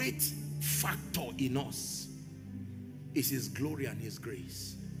 The weight factor in us is his glory and his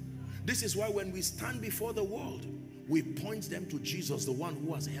grace. This is why when we stand before the world, we point them to Jesus, the one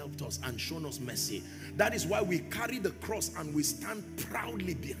who has helped us and shown us mercy. That is why we carry the cross and we stand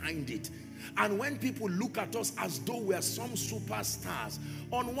proudly behind it. And when people look at us as though we are some superstars,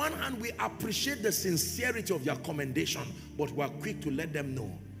 on one hand we appreciate the sincerity of their commendation, but we are quick to let them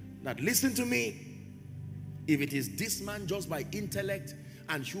know that, listen to me, if it is this man just by intellect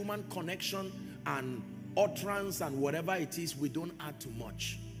and human connection and utterance and whatever it is, we don't add too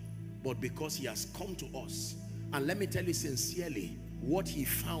much. But because he has come to us, and let me tell you sincerely, what he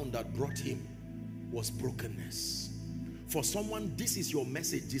found that brought him was brokenness. For someone, this is your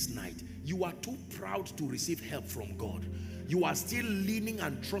message this night. You are too proud to receive help from God. You are still leaning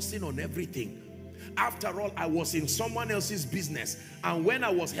and trusting on everything. After all, I was in someone else's business, and when I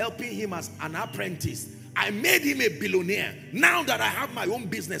was helping him as an apprentice, I made him a billionaire. Now that I have my own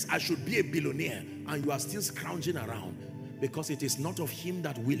business, I should be a billionaire. And you are still scrounging around, because it is not of him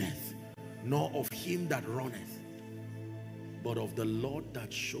that willeth, nor of him that runneth, but of the Lord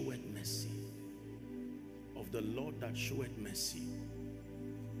that showeth mercy. Of the Lord that showeth mercy.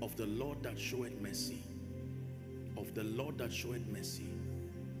 Of the Lord that showeth mercy. of the Lord that showeth mercy.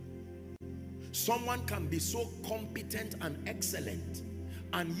 Someone can be so competent and excellent,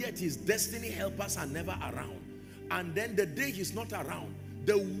 and yet his destiny helpers are never around. And then the day he's not around,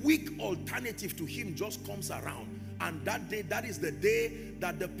 the weak alternative to him just comes around. And that day, that is the day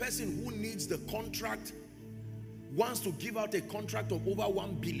that the person who needs the contract wants to give out a contract of over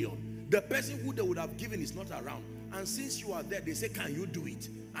 1 billion. The person who they would have given is not around. And since you are there, they say, can you do it?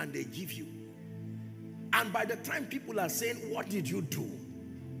 And they give you. And by the time people are saying, what did you do?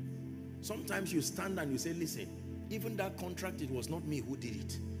 Sometimes you stand and you say, listen, even that contract, it was not me who did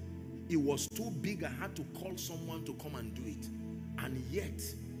it. It was too big. I had to call someone to come and do it. And yet,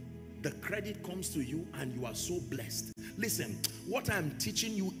 the credit comes to you and you are so blessed. Listen, what I'm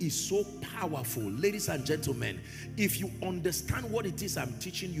teaching you is so powerful. Ladies and gentlemen, if you understand what it is I'm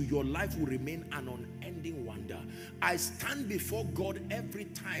teaching you, your life will remain an unending wonder. I stand before God every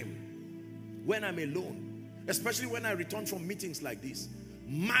time when I'm alone, especially when I return from meetings like this.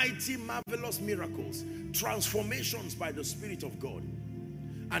 Mighty, marvelous miracles, transformations by the Spirit of God.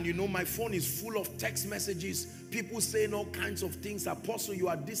 And you know, my phone is full of text messages, people saying all kinds of things, apostle, you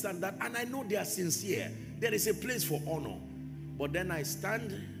are this and that, and I know they are sincere. There is a place for honor. But then I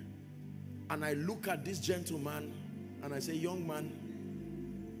stand and I look at this gentleman and I say, young man,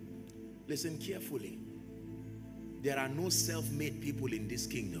 listen carefully. There are no self-made people in this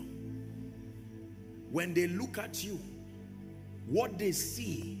kingdom. When they look at you, what they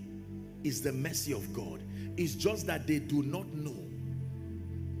see is the mercy of God. It's just that they do not know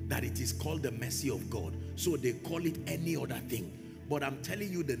that it is called the mercy of God. So they call it any other thing. But I'm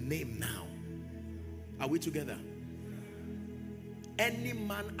telling you the name now. Are we together? Any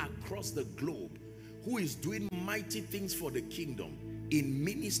man across the globe who is doing mighty things for the kingdom, in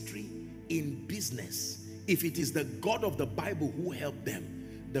ministry, in business, if it is the God of the Bible who helped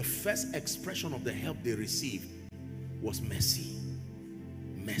them, the first expression of the help they received was mercy.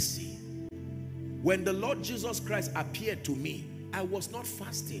 Mercy. When the Lord Jesus Christ appeared to me, I was not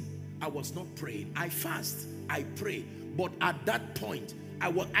fasting, I was not praying. I fast, I pray, but at that point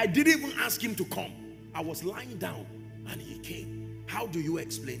I didn't even ask him to come. I was lying down and he came. How do you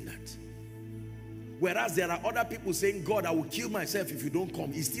explain that? Whereas there are other people saying, God, I will kill myself if you don't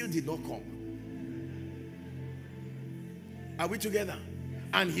come. He still did not come. Are we together?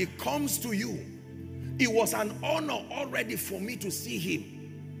 And he comes to you. It was an honor already for me to see him.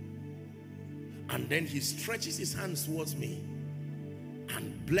 And then he stretches his hands towards me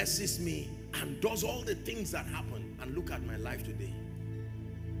and blesses me and does all the things that happen. And look at my life today.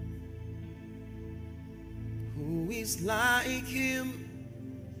 Who is like him?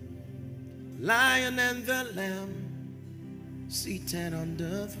 Lion and the Lamb, seated on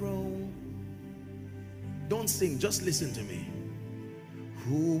the throne. Don't sing, just listen to me.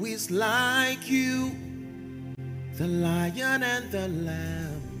 Who is like you? The Lion and the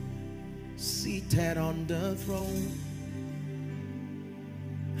Lamb, seated on the throne.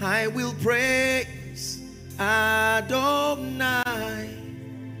 I will praise Adonai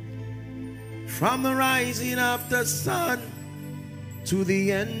from the rising of the sun to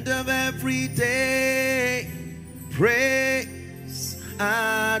the end of every day. Praise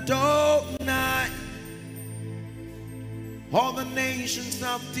Adonai. All the nations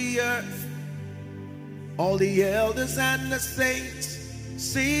of the earth, all the elders and the saints,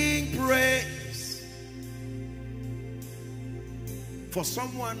 sing praise. For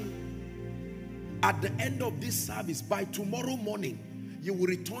someone, at the end of this service, by tomorrow morning, you will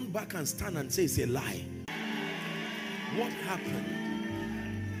return back and stand and say, it's a lie. What happened?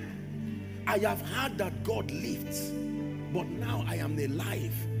 I have heard that God lifts, but now I am the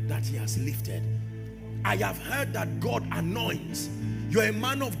life that he has lifted. I have heard that God anoints. You're a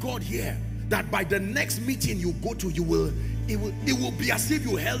man of God here, that by the next meeting you go to, it will be as if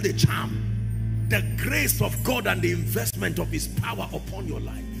you held a charm. The grace of God and the investment of his power upon your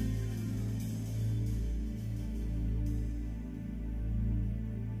life.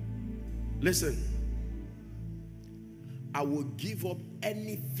 Listen, I will give up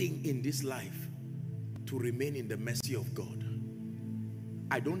anything in this life to remain in the mercy of God.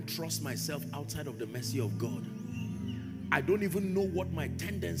 I don't trust myself outside of the mercy of God. I don't even know what my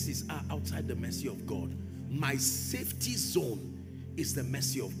tendencies are outside the mercy of God. My safety zone is the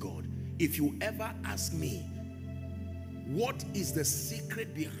mercy of God. If you ever ask me, what is the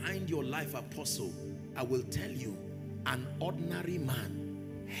secret behind your life, Apostle? I will tell you, an ordinary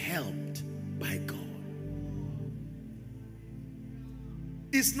man helped by God.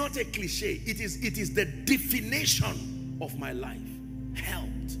 It's not a cliche. It is the definition of my life.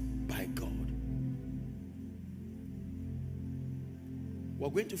 Helped by God. We're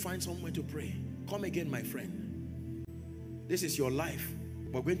going to find somewhere to pray. Come again, my friend. This is your life.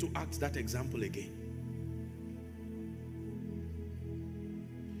 We're going to act that example again.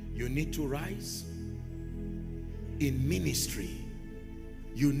 You need to rise in ministry.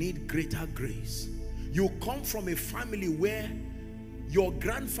 You need greater grace. You come from a family where your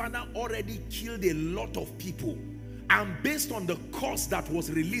grandfather already killed a lot of people, and based on the curse that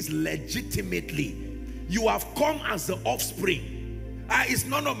was released legitimately, you have come as the offspring. It's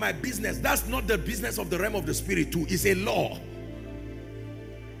none of my business. That's not the business of the realm of the spirit too. It's a law.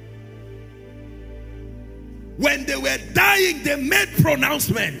 When they were dying, they made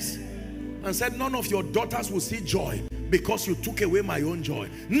pronouncements and said, none of your daughters will see joy because you took away my own joy.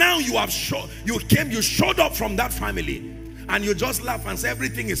 Now you have you showed up from that family, and you just laugh and say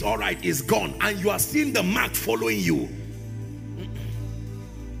everything is all right, it's gone, and you are seeing the mark following you.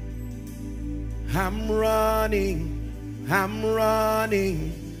 I'm running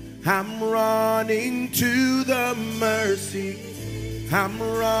to the mercy. I'm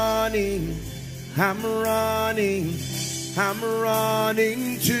running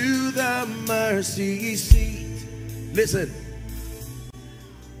to the mercy seat. Listen,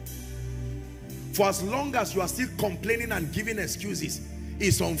 for as long as you are still complaining and giving excuses,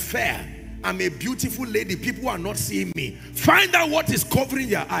 it's unfair. I'm a beautiful lady, people are not seeing me. Find out what is covering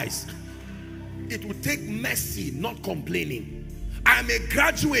your eyes. It will take mercy, not complaining. I'm a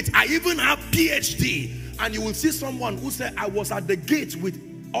graduate, I even have PhD, and you will see someone who said, I was at the gate with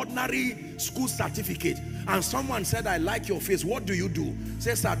ordinary school certificate, and someone said, I like your face, what do you do?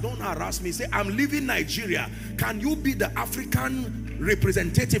 Say, sir, don't harass me. Say, I'm leaving Nigeria, can you be the African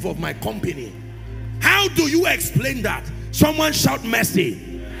representative of my company? How do you explain that? Someone shout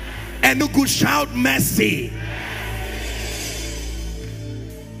mercy. And you could shout mercy.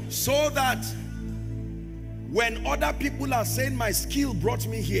 So that when other people are saying my skill brought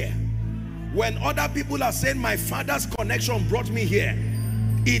me here, when other people are saying my father's connection brought me here,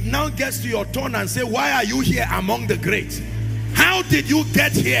 it now gets to your turn and say, why are you here among the great? How did you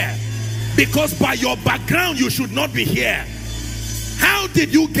get here? Because by your background you should not be here. How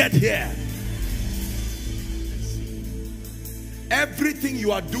did you get here? Everything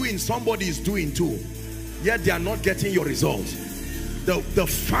you are doing, somebody is doing too, yet they are not getting your result. The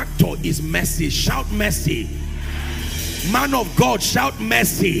factor is mercy. Shout mercy. Man of God, shout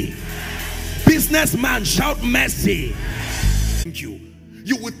mercy. Businessman, shout mercy. Thank you.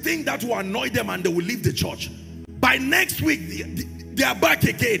 You would think that will annoy them and they will leave the church. By next week, they are back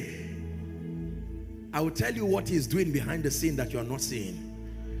again. I will tell you what he's doing behind the scene that you are not seeing.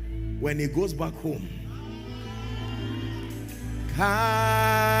 When he goes back home,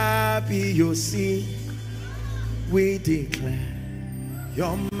 Kabiyesi, we declare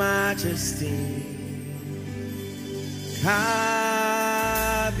your majesty.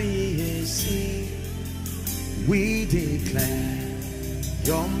 Kabiyesi, we declare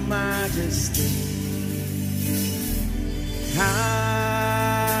your majesty. Kabiyesi,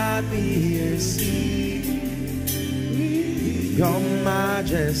 your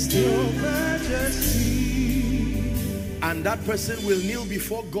majesty. Your majesty. And that person will kneel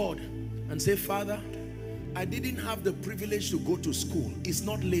before God and say, Father, I didn't have the privilege to go to school. It's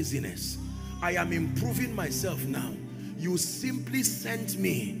not laziness. I am improving myself now. You simply sent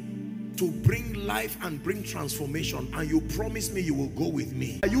me to bring life and bring transformation, and you promised me you will go with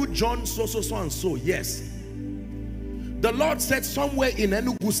me. Are you John so and so? Yes. The Lord said somewhere in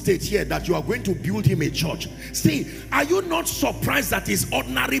Enugu state here that you are going to build him a church. See, are you not surprised that it's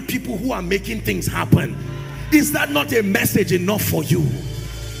ordinary people who are making things happen? Is that not a message enough for you?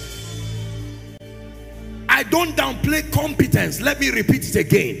 I don't downplay competence. Let me repeat it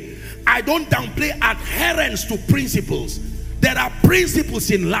again. I don't downplay adherence to principles. There are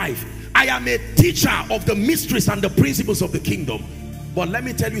principles in life. I am a teacher of the mysteries and the principles of the kingdom. But let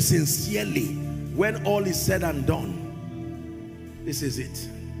me tell you sincerely, when all is said and done, this is it.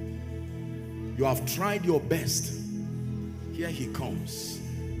 You have tried your best. Here he comes.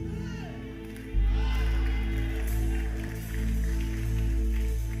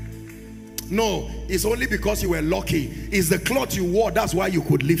 No, it's only because you were lucky. It's the cloth you wore, that's why you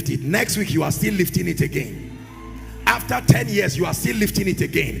could lift it. Next week you are still lifting it again. After 10 years you are still lifting it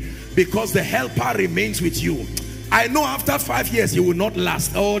again, because the helper remains with you. I know after 5 years you will not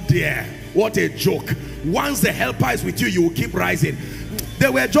last. Oh dear, what a joke. Once the helper is with you, you will keep rising. They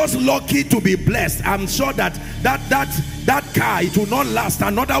were just lucky to be blessed. I'm sure that car, it will not last.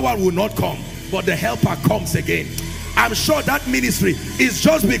 Another one will not come, but the helper comes again. I'm sure that ministry is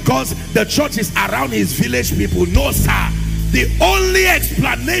just because the church is around his village people. No, sir. The only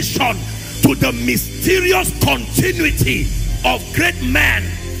explanation to the mysterious continuity of great men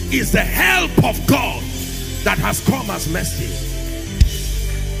is the help of God. that has come as mercy.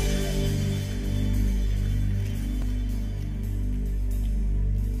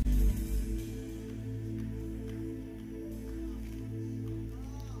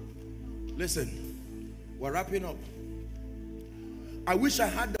 Listen, we're wrapping up. I wish I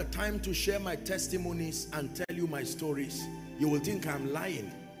had the time to share my testimonies and tell you my stories. You will think I'm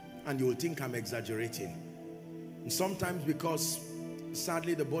lying and you will think I'm exaggerating. And sometimes, because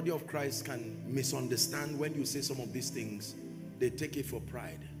sadly the body of Christ can misunderstand when you say some of these things, they take it for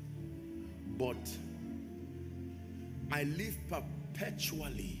pride. But I live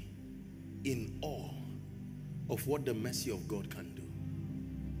perpetually in awe of what the mercy of God can do.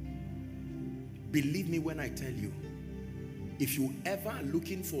 Believe me when I tell you, if you ever are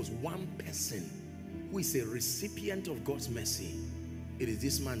looking for one person who is a recipient of God's mercy, it is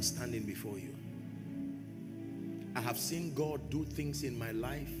this man standing before you. I have seen God do things in my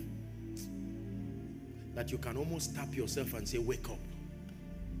life that you can almost tap yourself and say, wake up.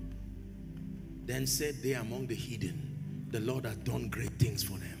 Then said they among the hidden, the Lord has done great things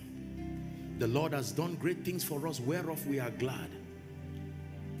for them. The Lord has done great things for us, whereof we are glad.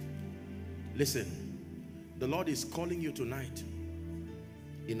 Listen, the Lord is calling you tonight.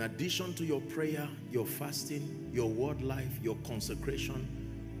 In addition to your prayer, your fasting, your word life, your consecration,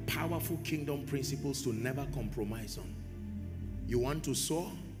 powerful kingdom principles to never compromise on. You want to soar?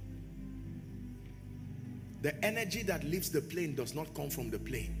 The energy that lifts the plane does not come from the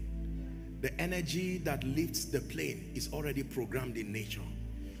plane. The energy that lifts the plane is already programmed in nature.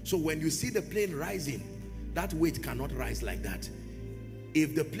 So when you see the plane rising, that weight cannot rise like that.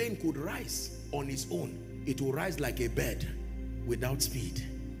 If the plane could rise on its own, it will rise like a bird without speed.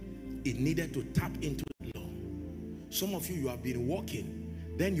 It needed to tap into the law. Some of you, you have been walking,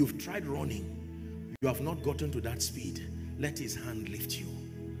 then you've tried running. You have not gotten to that speed. Let his hand lift you.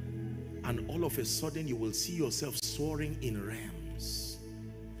 And all of a sudden, you will see yourself soaring in realms.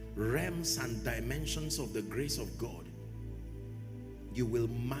 Realms and dimensions of the grace of God. You will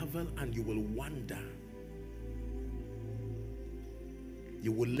marvel and you will wonder.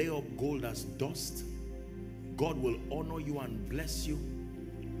 You will lay up gold as dust. God will honor you and bless you.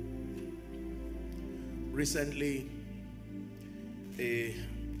 Recently,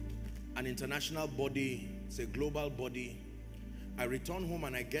 an international body, it's a global body. I return home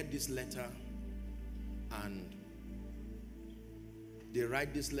and I get this letter, and they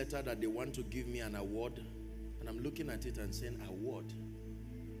write this letter that they want to give me an award, and I'm looking at it and saying, award?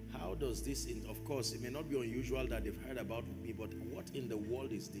 How does this, of course, it may not be unusual that they've heard about me, but what in the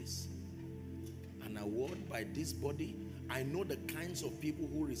world is this? An award by this body? I know the kinds of people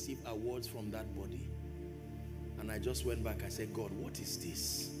who receive awards from that body. And I just went back, I said, God, what is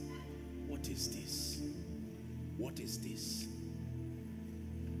this? What is this? What is this?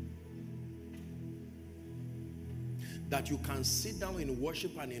 That you can sit down in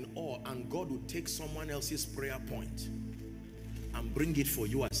worship and in awe, and God will take someone else's prayer point and bring it for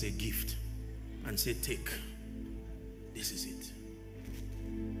you as a gift and say, take, this is it.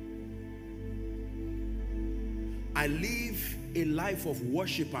 I live a life of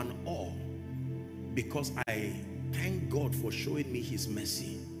worship and awe because I thank God for showing me his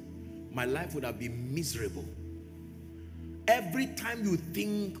mercy. My life would have been miserable. Every time you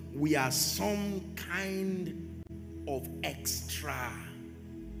think we are some kind of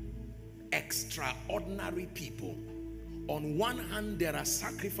extraordinary people, on one hand, there are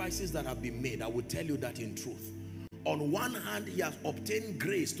sacrifices that have been made. I will tell you that in truth. On one hand, he has obtained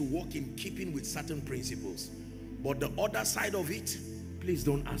grace to walk in keeping with certain principles. But the other side of it, please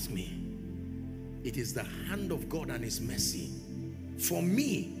don't ask me. It is the hand of God and his mercy. For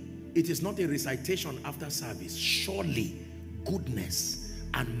me, it is not a recitation after service. Surely, goodness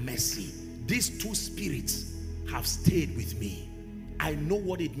and mercy, these two spirits have stayed with me. I know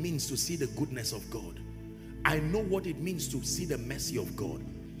what it means to see the goodness of God. I know what it means to see the mercy of God.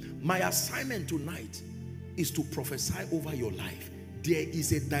 My assignment tonight is to prophesy over your life. There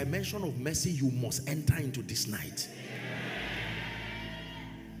is a dimension of mercy you must enter into this night.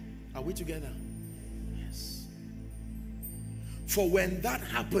 Are we together? Yes. For when that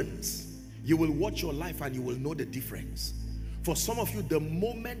happens, you will watch your life and you will know the difference. For some of you, the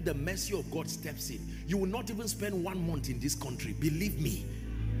moment the mercy of God steps in, you will not even spend 1 month in this country. Believe me.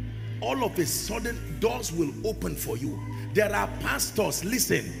 All of a sudden, doors will open for you. There are pastors,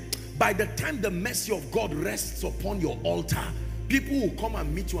 listen, by the time the mercy of God rests upon your altar, people will come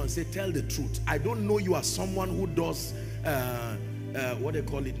and meet you and say, tell the truth. I don't know you as someone who does, what they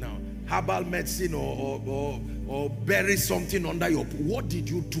call it now, herbal medicine or bury something under your, what did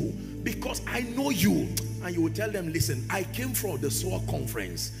you do? Because I know you. and you will tell them, listen, I came from the SOA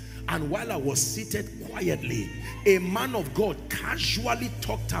conference, and while I was seated quietly, a man of God casually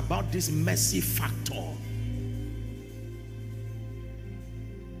talked about this mercy factor.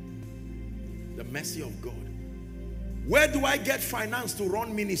 The mercy of God. Where do I get finance to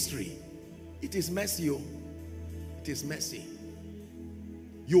run ministry? It is mercy. Oh. It is mercy.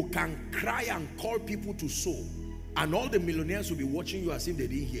 You can cry and call people to sow, and all the millionaires will be watching you as if they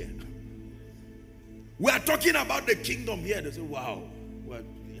didn't hear. We are talking about the kingdom here. They say, wow. Well,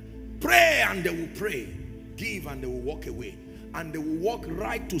 pray, and they will pray. Give, and they will walk away. And they will walk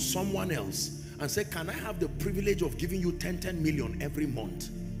right to someone else and say, can I have the privilege of giving you 10 million every month?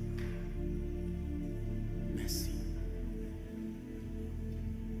 Mercy.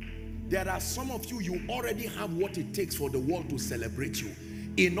 There are some of you, you already have what it takes for the world to celebrate you.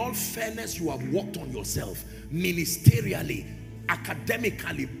 In all fairness, you have worked on yourself, ministerially,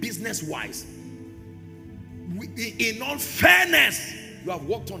 academically, business-wise. In all fairness, you have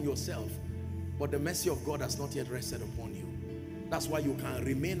worked on yourself, but the mercy of God has not yet rested upon you. That's why you can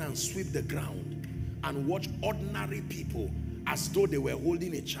remain and sweep the ground and watch ordinary people as though they were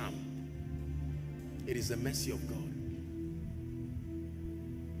holding a charm. It is the mercy of God.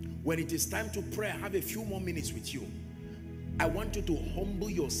 When it is time to pray, I have a few more minutes with you. I want you to humble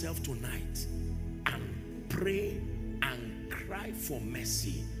yourself tonight and pray and cry for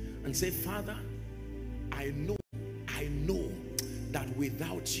mercy and say, Father, I know that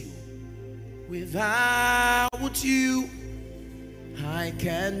without you, I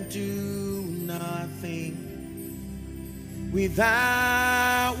can do nothing.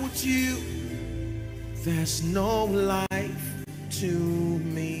 Without you, there's no life to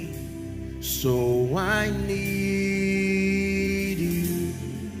me. So I need you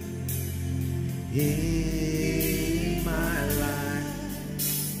in my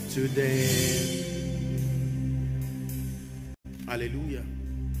life today. Hallelujah.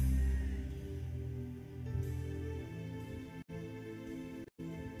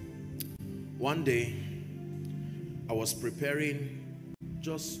 One day, I was preparing,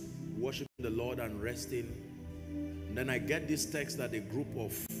 just worshiping the Lord and resting. And then I get this text that a group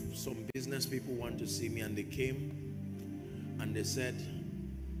of some business people want to see me, and they came and they said,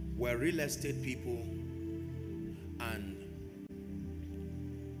 we're real estate people and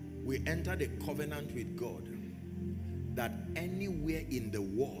we entered a covenant with God that anywhere in the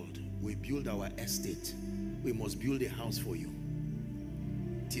world we build our estate, we must build a house for you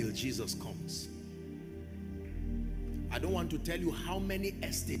till Jesus comes. I don't want to tell you how many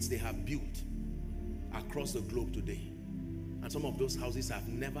estates they have built across the globe today, and some of those houses I've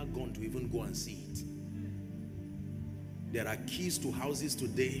never gone to even go and see it. There are keys to houses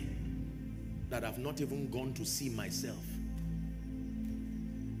today that I've not even gone to see myself.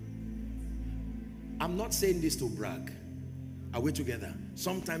 I'm not saying this to brag. Are we together?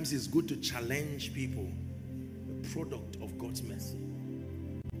 Sometimes it's good to challenge people. The product of God's mercy.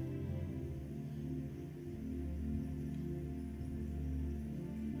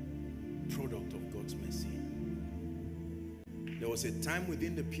 Product of God's mercy. There was a time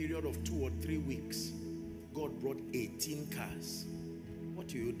within the period of 2 or 3 weeks, God brought 18 cars. What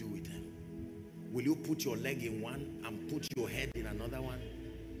do you do with them? Will you put your leg in one and put your head in another one?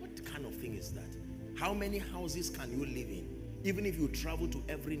 What kind of thing is that? How many houses can you live in, even if you travel to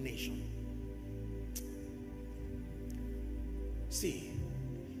every nation? See,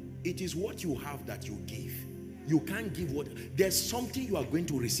 it is what you have that you give. You can't give what... There's something you are going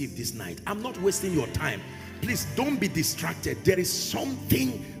to receive this night. I'm not wasting your time. Please don't be distracted. There is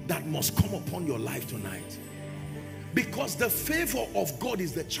something that must come upon your life tonight. Because the favor of God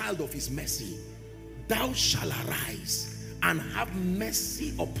is the child of his mercy. Thou shalt arise and have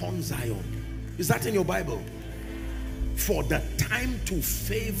mercy upon Zion. Is that in your Bible? For the time to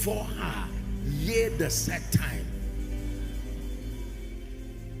favor her, yea, the set time.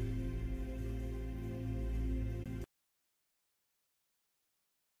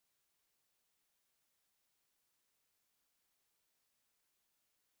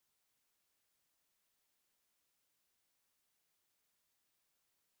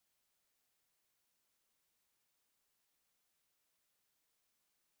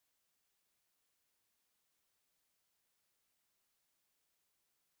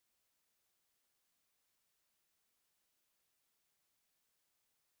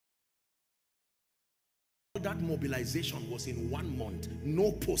 That mobilization was in 1 month.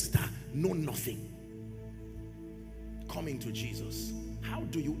 No poster, no nothing. Coming to Jesus. How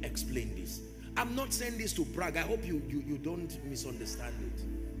do you explain this? I'm not saying this to brag. I hope you don't misunderstand it.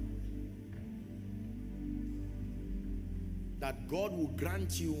 That God will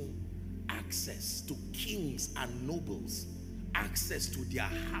grant you access to kings and nobles, access to their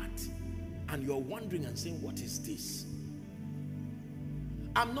heart, and you're wondering and saying, what is this?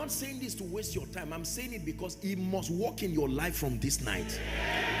 I'm not saying this to waste your time. I'm saying it because it must work in your life from this night.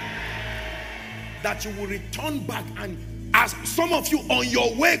 That you will return back, and as some of you on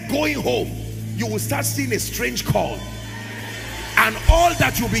your way going home, you will start seeing a strange call. And all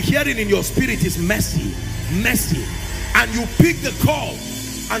that you'll be hearing in your spirit is mercy, mercy. And you pick the call,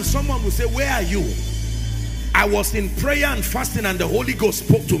 and someone will say, where are you? I was in prayer and fasting, and the Holy Ghost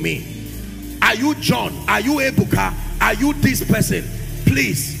spoke to me. Are you John? Are you Ebuka? Are you this person?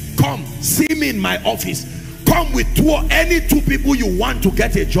 Please come see me in my office. Come with any two people you want to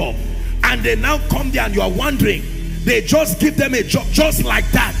get a job. And they now come there, and you are wondering, they just give them a job just like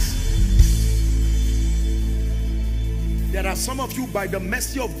that. There are some of you, by the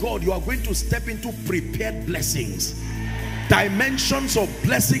mercy of God, you are going to step into prepared blessings, dimensions of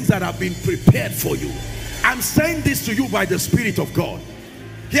blessings that have been prepared for you. I'm saying this to you by the Spirit of God.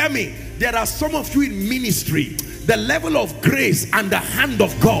 Hear me. There are some of you in ministry, the level of grace and the hand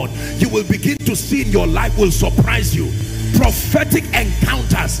of God you will begin to see in your life will surprise you. Prophetic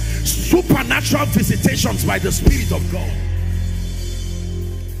encounters, supernatural visitations by the Spirit of God.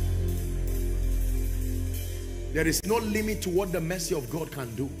 There is no limit to what the mercy of God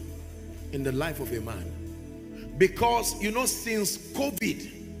can do in the life of a man. Because, you know, since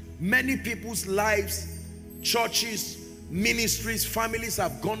COVID, many people's lives, churches, ministries, families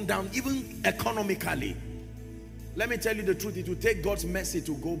have gone down, even economically. Let me tell you the truth, it will take God's mercy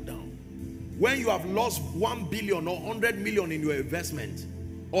to go down. When you have lost 1 billion or 100 million in your investment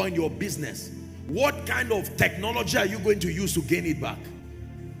or in your business, what kind of technology are you going to use to gain it back?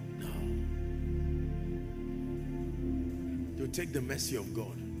 No. To take the mercy of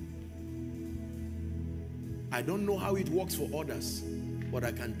God. I don't know how it works for others, but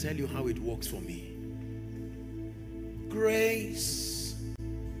I can tell you how it works for me. Grace,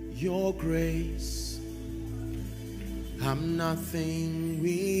 your grace, I'm nothing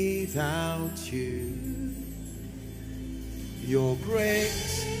without you. Your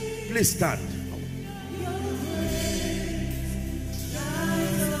grace, please stand.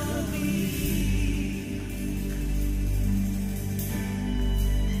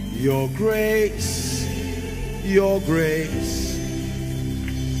 Your grace,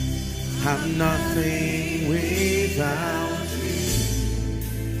 I'm nothing without you.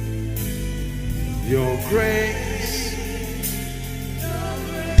 Your grace.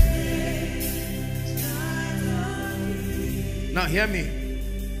 Now hear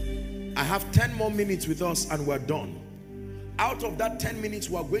me. I have 10 more minutes with us and we're done. Out of that 10 minutes,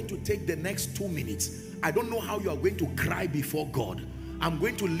 we are going to take the next 2 minutes. I don't know how you are going to cry before God. I'm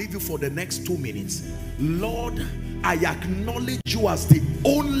going to leave you for the next 2 minutes. Lord, I acknowledge you as the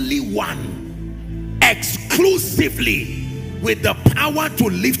only one, exclusively, with the power to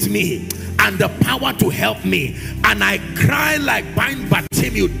lift me and the power to help me. And I cry like blind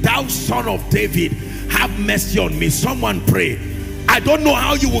Bartimaeus, thou son of David, have mercy on me. Someone pray. I don't know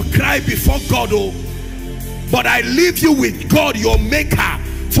how you will cry before God, oh, but I leave you with God, your maker,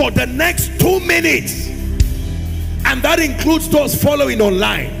 for the next 2 minutes. And that includes those following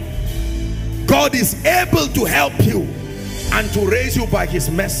online. God is able to help you and to raise you by his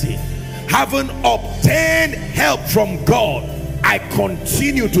mercy. Having obtained help from God, I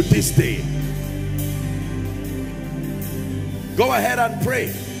continue to this day. Go ahead and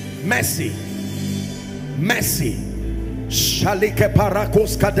pray. Mercy, mercy. You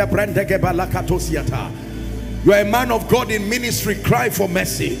are a man of God in ministry, cry for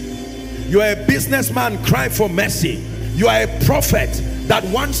mercy. You are a businessman, cry for mercy. You are a prophet that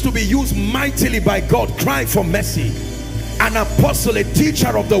wants to be used mightily by God, cry for mercy. An apostle, a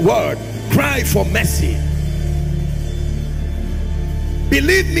teacher of the word, cry for mercy.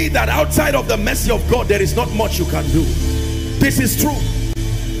 Believe me that outside of the mercy of God, there is not much you can do. This is true.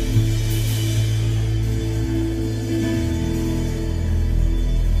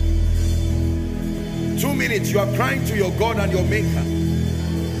 Two minutes, you are crying to your God and your maker.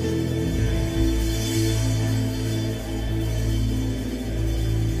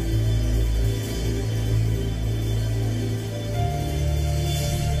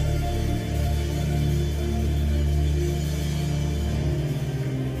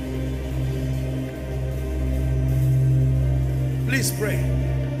 Please pray.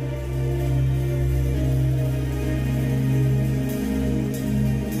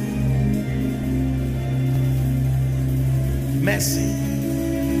 Mercy.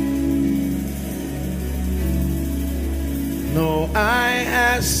 No eye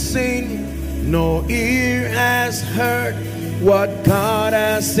has seen, no ear has heard what God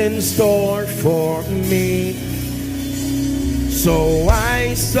has in store for me. So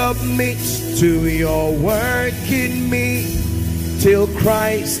I submit to your work in me, till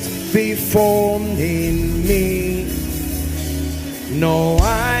Christ be formed in me. No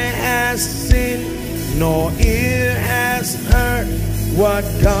eye has seen, nor ear has heard, what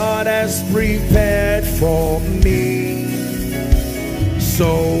God has prepared for me.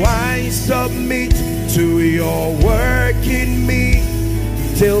 So I submit to your work in me,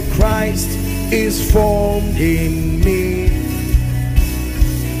 till Christ is formed in me.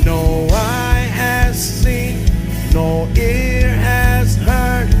 No eye has seen, no ear has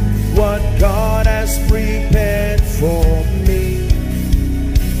heard, what God has prepared for me.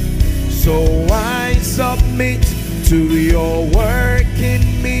 So I submit to your work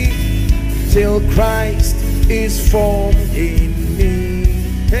in me, till Christ is formed in me.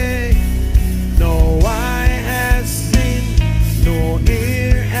 Hey. No eye has seen, no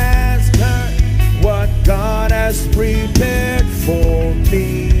ear has heard, what God has prepared for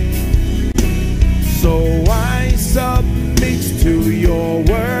me. So I submit to your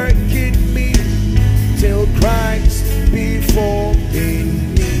work in me, till Christ be formed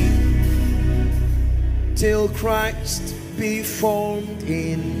in me. Till Christ be formed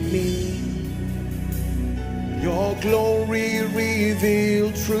in me. Your glory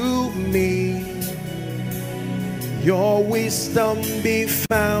revealed through me, your wisdom be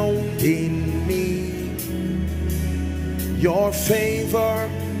found in me, your favor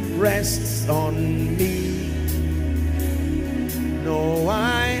rests on me. No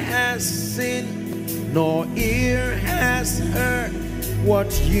eye has seen, nor ear has heard,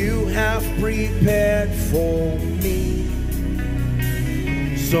 what you have prepared for me.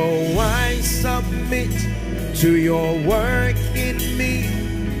 So I submit to your work in me,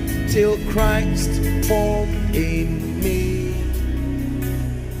 till Christ formed in me.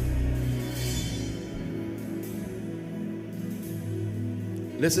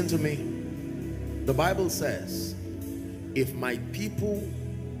 Listen to me. The Bible says, if my people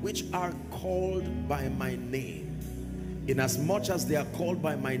which are called by my name, inasmuch as they are called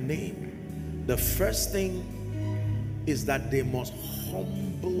by my name, the first thing is that they must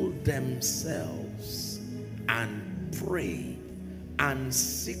humble themselves and pray and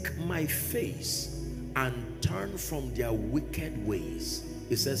seek my face and turn from their wicked ways.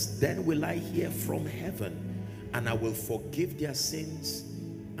 It says, then will I hear from heaven, and I will forgive their sins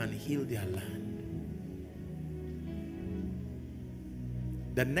and heal their land.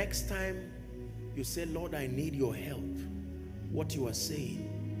 The next time you say, Lord, I need your help, what you are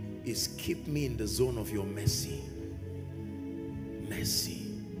saying is, keep me in the zone of your mercy. Mercy.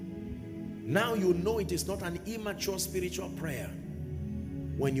 Now you know it is not an immature spiritual prayer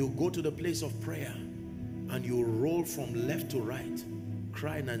when you go to the place of prayer and you roll from left to right,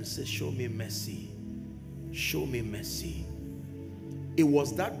 crying and say, show me mercy, show me mercy. It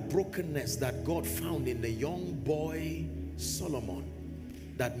was that brokenness that God found in the young boy Solomon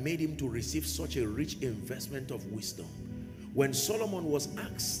that made him to receive such a rich investment of wisdom. When Solomon was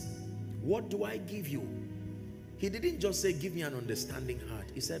asked, what do I give you? He didn't just say, give me an understanding heart.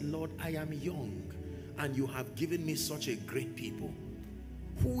 He said, Lord, I am young and you have given me such a great people.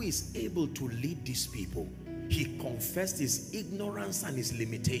 Who is able to lead these people? He confessed his ignorance and his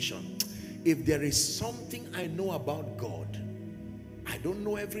limitation. If there is something I know about God, I don't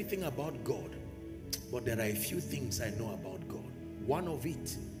know everything about God, but there are a few things I know about God. One of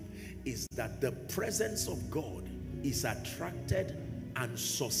it is that the presence of God is attracted and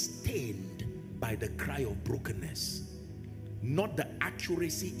sustained by the cry of brokenness, not the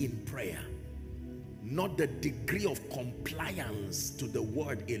accuracy in prayer, not the degree of compliance to the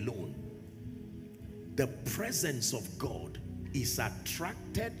word alone. The presence of God is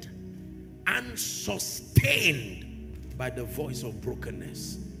attracted and sustained by the voice of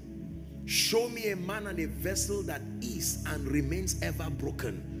brokenness. Show me a man and a vessel that is and remains ever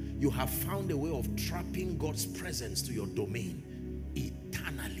broken. You have found a way of trapping God's presence to your domain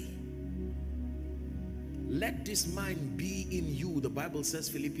eternally. Let this mind be in you, the Bible says,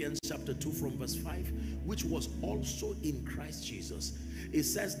 Philippians chapter 2 from verse 5, which was also in Christ Jesus. It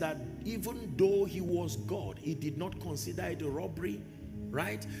says that even though he was God, he did not consider it a robbery,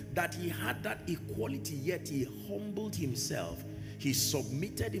 right? That he had that equality, yet he humbled himself. He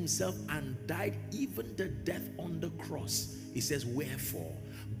submitted himself and died even the death on the cross. He says, wherefore,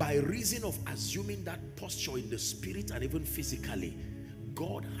 by reason of assuming that posture in the spirit and even physically,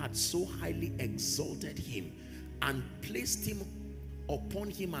 God had so highly exalted him and placed him upon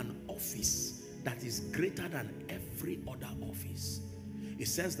him an office that is greater than every other office. It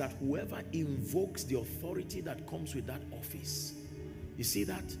says that whoever invokes the authority that comes with that office, you see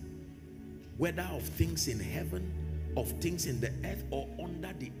that? Whether of things in heaven, of things in the earth or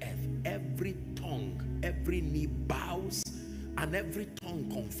under the earth, every tongue, every knee bows and every tongue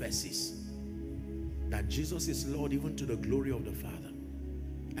confesses that Jesus is Lord, even to the glory of the Father.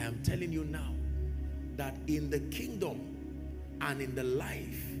 I am telling you now that in the kingdom and in the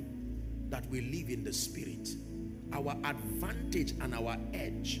life that we live in the spirit, our advantage and our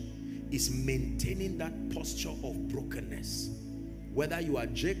edge is maintaining that posture of brokenness. Whether you are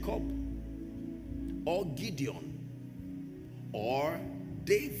Jacob or Gideon or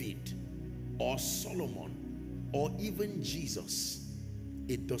David or Solomon or even Jesus,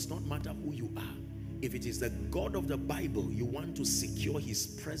 it does not matter who you are. If it is the God of the Bible, you want to secure his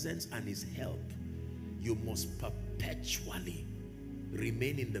presence and his help, you must perpetually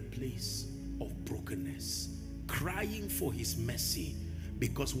remain in the place of brokenness, crying for his mercy,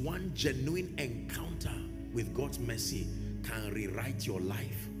 because one genuine encounter with God's mercy can rewrite your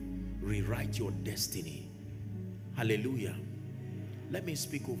life, rewrite your destiny. Hallelujah. Let me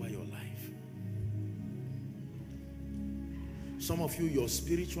speak over your life. Some of you, your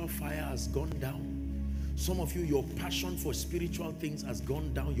spiritual fire has gone down. Some of you, your passion for spiritual things has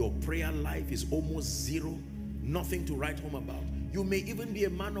gone down. Your prayer life is almost zero. Nothing to write home about. You may even be a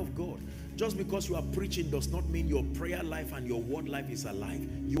man of God. Just because you are preaching does not mean your prayer life and your word life is alive.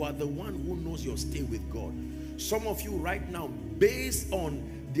 You are the one who knows your stay with God. Some of you right now, based on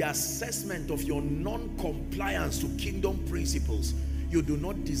the assessment of your non-compliance to kingdom principles, you do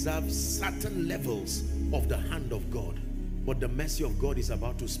not deserve certain levels of the hand of God. But the mercy of God is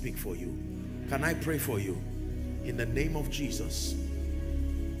about to speak for you. Can I pray for you? In the name of Jesus.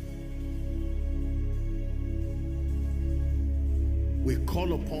 We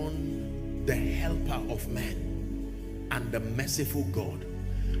call upon the helper of men and the merciful God.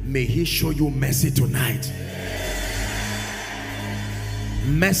 May he show you mercy tonight.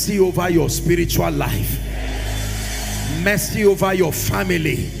 Mercy over your spiritual life. Mercy over your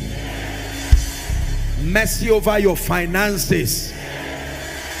family. Mercy over your finances.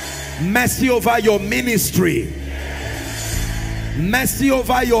 Mercy over your ministry. Mercy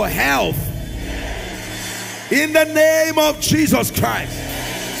over your health. In the name of Jesus Christ.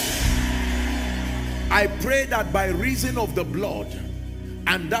 I pray that by reason of the blood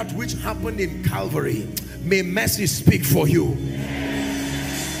and that which happened in Calvary, may mercy speak for you.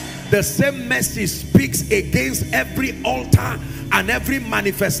 The same mercy speaks against every altar and every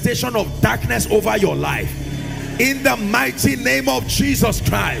manifestation of darkness over your life. In the mighty name of Jesus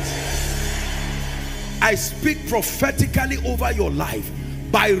Christ, I speak prophetically over your life.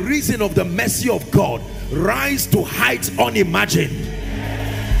 By reason of the mercy of God, rise to heights unimagined.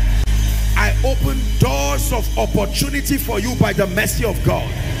 I open doors of opportunity for you by the mercy of God.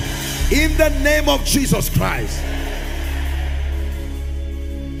 In the name of Jesus Christ.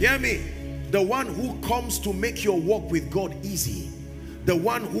 Hear me. The one who comes to make your walk with God easy, the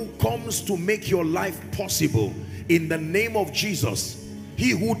one who comes to make your life possible, in the name of Jesus, he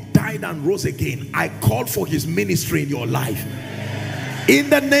who died and rose again, I call for his ministry in your life. In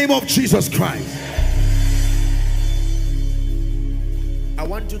the name of Jesus Christ. I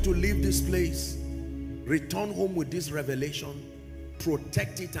want you to leave this place, return home with this revelation,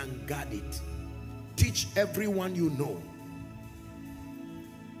 protect it and guard it. Teach everyone you know.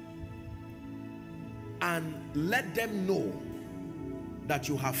 And let them know that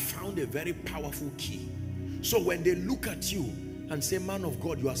you have found a very powerful key. So when they look at you and say, man of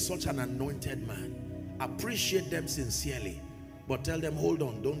God, you are such an anointed man, appreciate them sincerely. But tell them, hold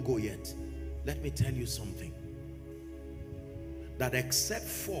on, don't go yet. Let me tell you something. That except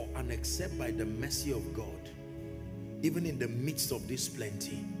for and except by the mercy of God, even in the midst of this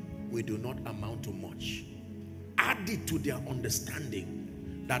plenty, we do not amount to much. Add it to their understanding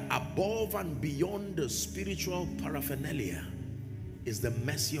that above and beyond the spiritual paraphernalia is the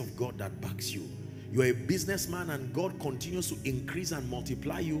mercy of God that backs you. You're a businessman and God continues to increase and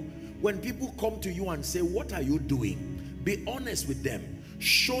multiply you. When people come to you and say, what are you doing? Be honest with them.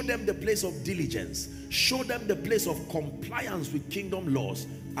 Show them the place of diligence. Show them the place of compliance with kingdom laws.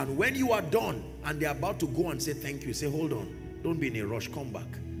 And when you are done and they're about to go and say thank you, say, hold on. Don't be in a rush. Come back.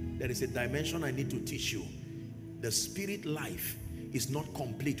 There is a dimension I need to teach you. The spirit life is not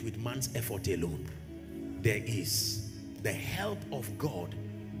complete with man's effort alone. There is the help of God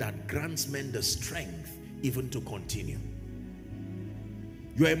that grants men the strength even to continue.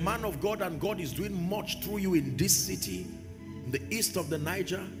 You're a man of God and God is doing much through you in this city, in the east of the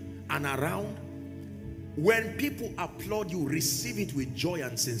Niger and around. When people applaud you, receive it with joy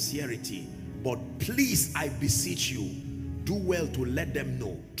and sincerity. But please, I beseech you, do well to let them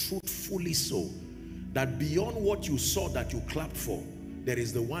know, truthfully so, that beyond what you saw that you clapped for, there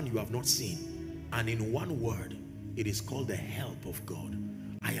is the one you have not seen. And in one word, it is called the help of God.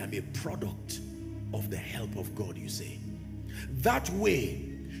 I am a product of the help of God, you say. That way,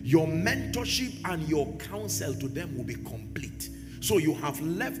 your mentorship and your counsel to them will be complete. So you have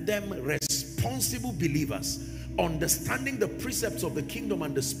left them responsible believers, understanding the precepts of the kingdom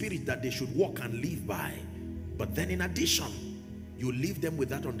and the spirit that they should walk and live by. But then in addition, you leave them with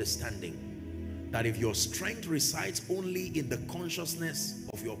that understanding that if your strength resides only in the consciousness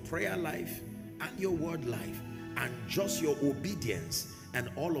of your prayer life and your word life and just your obedience and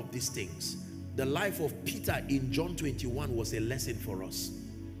all of these things, the life of Peter in John 21 was a lesson for us.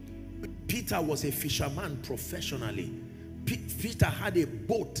 Peter was a fisherman professionally. Peter had a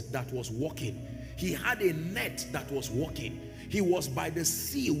boat that was working. He had a net that was working. He was by the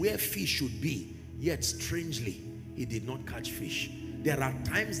sea where fish should be. Yet strangely, he did not catch fish. There are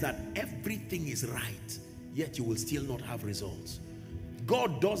times that everything is right, yet you will still not have results.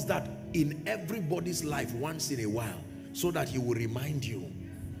 God does that in everybody's life once in a while, so that he will remind you.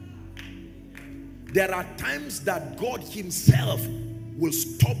 There are times that God himself will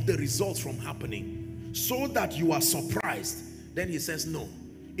stop the results from happening, so that you are surprised. Then he says, no,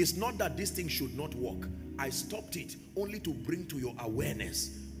 it's not that this thing should not work. I stopped it only to bring to your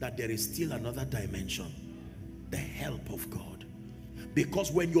awareness that there is still another dimension, the help of God.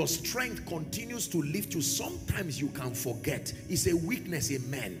 Because when your strength continues to lift you, sometimes you can forget. It's a weakness in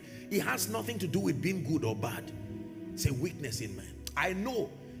men. It has nothing to do with being good or bad. It's a weakness in men. I know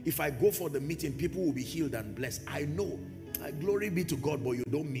if I go for the meeting, people will be healed and blessed. I know. Glory be to God, but you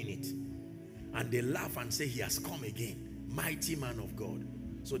don't mean it. And they laugh and say, he has come again. Mighty man of God.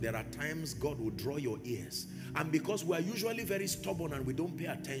 So there are times God will draw your ears. And because we are usually very stubborn and we don't pay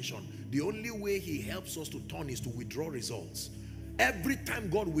attention, the only way he helps us to turn is to withdraw results. Every time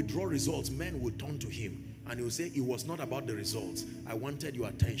God withdraw results, men will turn to him and he will say, it was not about the results. I wanted your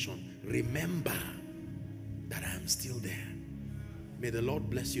attention. Remember that I am still there. May the Lord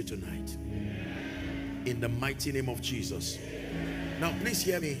bless you tonight. In the mighty name of Jesus. Now please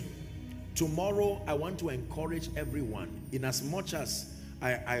hear me. Tomorrow I want to encourage everyone, in as much as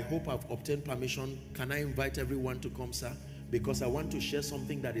I hope I've obtained permission. Can I invite everyone to come, sir? Because I want to share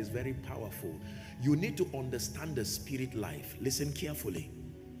something that is very powerful. You need to understand the spirit life. Listen carefully.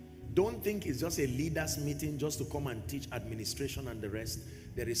 Don't think it's just a leaders meeting just to come and teach administration and the rest.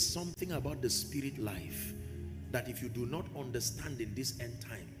 There is something about the spirit life that if you do not understand in this end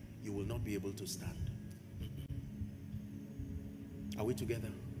time, you will not be able to stand. Are we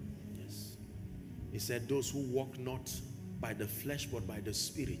together? Yes. He said, those who walk not by the flesh but by the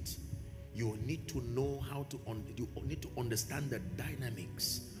spirit. You need to know how to, you need to understand the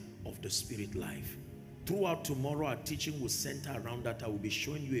dynamics of the spirit life. Throughout tomorrow, our teaching will center around that. I will be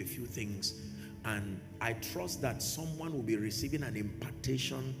showing you a few things, and I trust that someone will be receiving an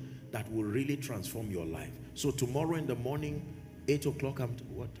impartation that will really transform your life. So tomorrow in the morning, 8 o'clock,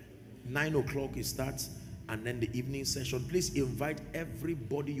 9 o'clock it starts, and then the evening session. Please invite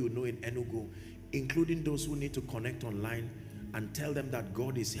everybody you know in Enugu, including those who need to connect online, and tell them that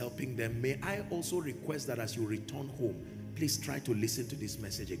God is helping them. May I also request that as you return home, please try to listen to this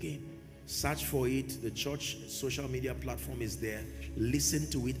message again. Search for it. The church social media platform is there. Listen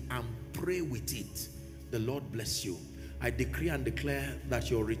to it and pray with it. The Lord bless you. I decree and declare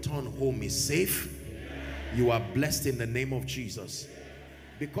that your return home is safe. You are blessed in the name of Jesus.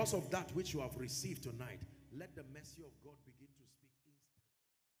 Because of that which you have received tonight, let the mercy of God begin to speak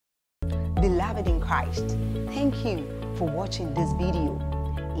instantly. Beloved in Christ, thank you for watching this video.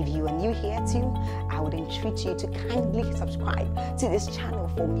 If you are new here too, I would entreat you to kindly subscribe to this channel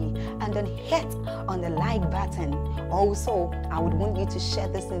for me and then hit on the like button. Also, I would want you to share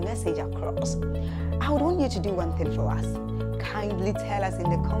this message across. I would want you to do one thing for us. Kindly tell us in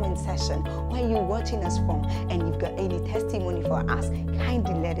the comment section where you're watching us from, and you've got any testimony for us,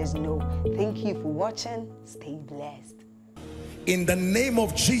 kindly let us know. Thank you for watching. Stay blessed. In the name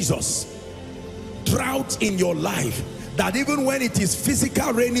of Jesus, drought in your life, that even when it is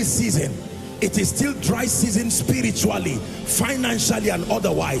physical rainy season, it is still dry season spiritually, financially and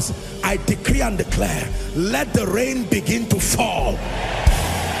otherwise, I decree and declare, let the rain begin to fall.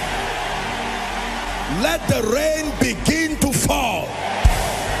 Let the rain begin to fall.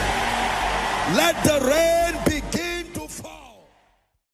 Let the rain begin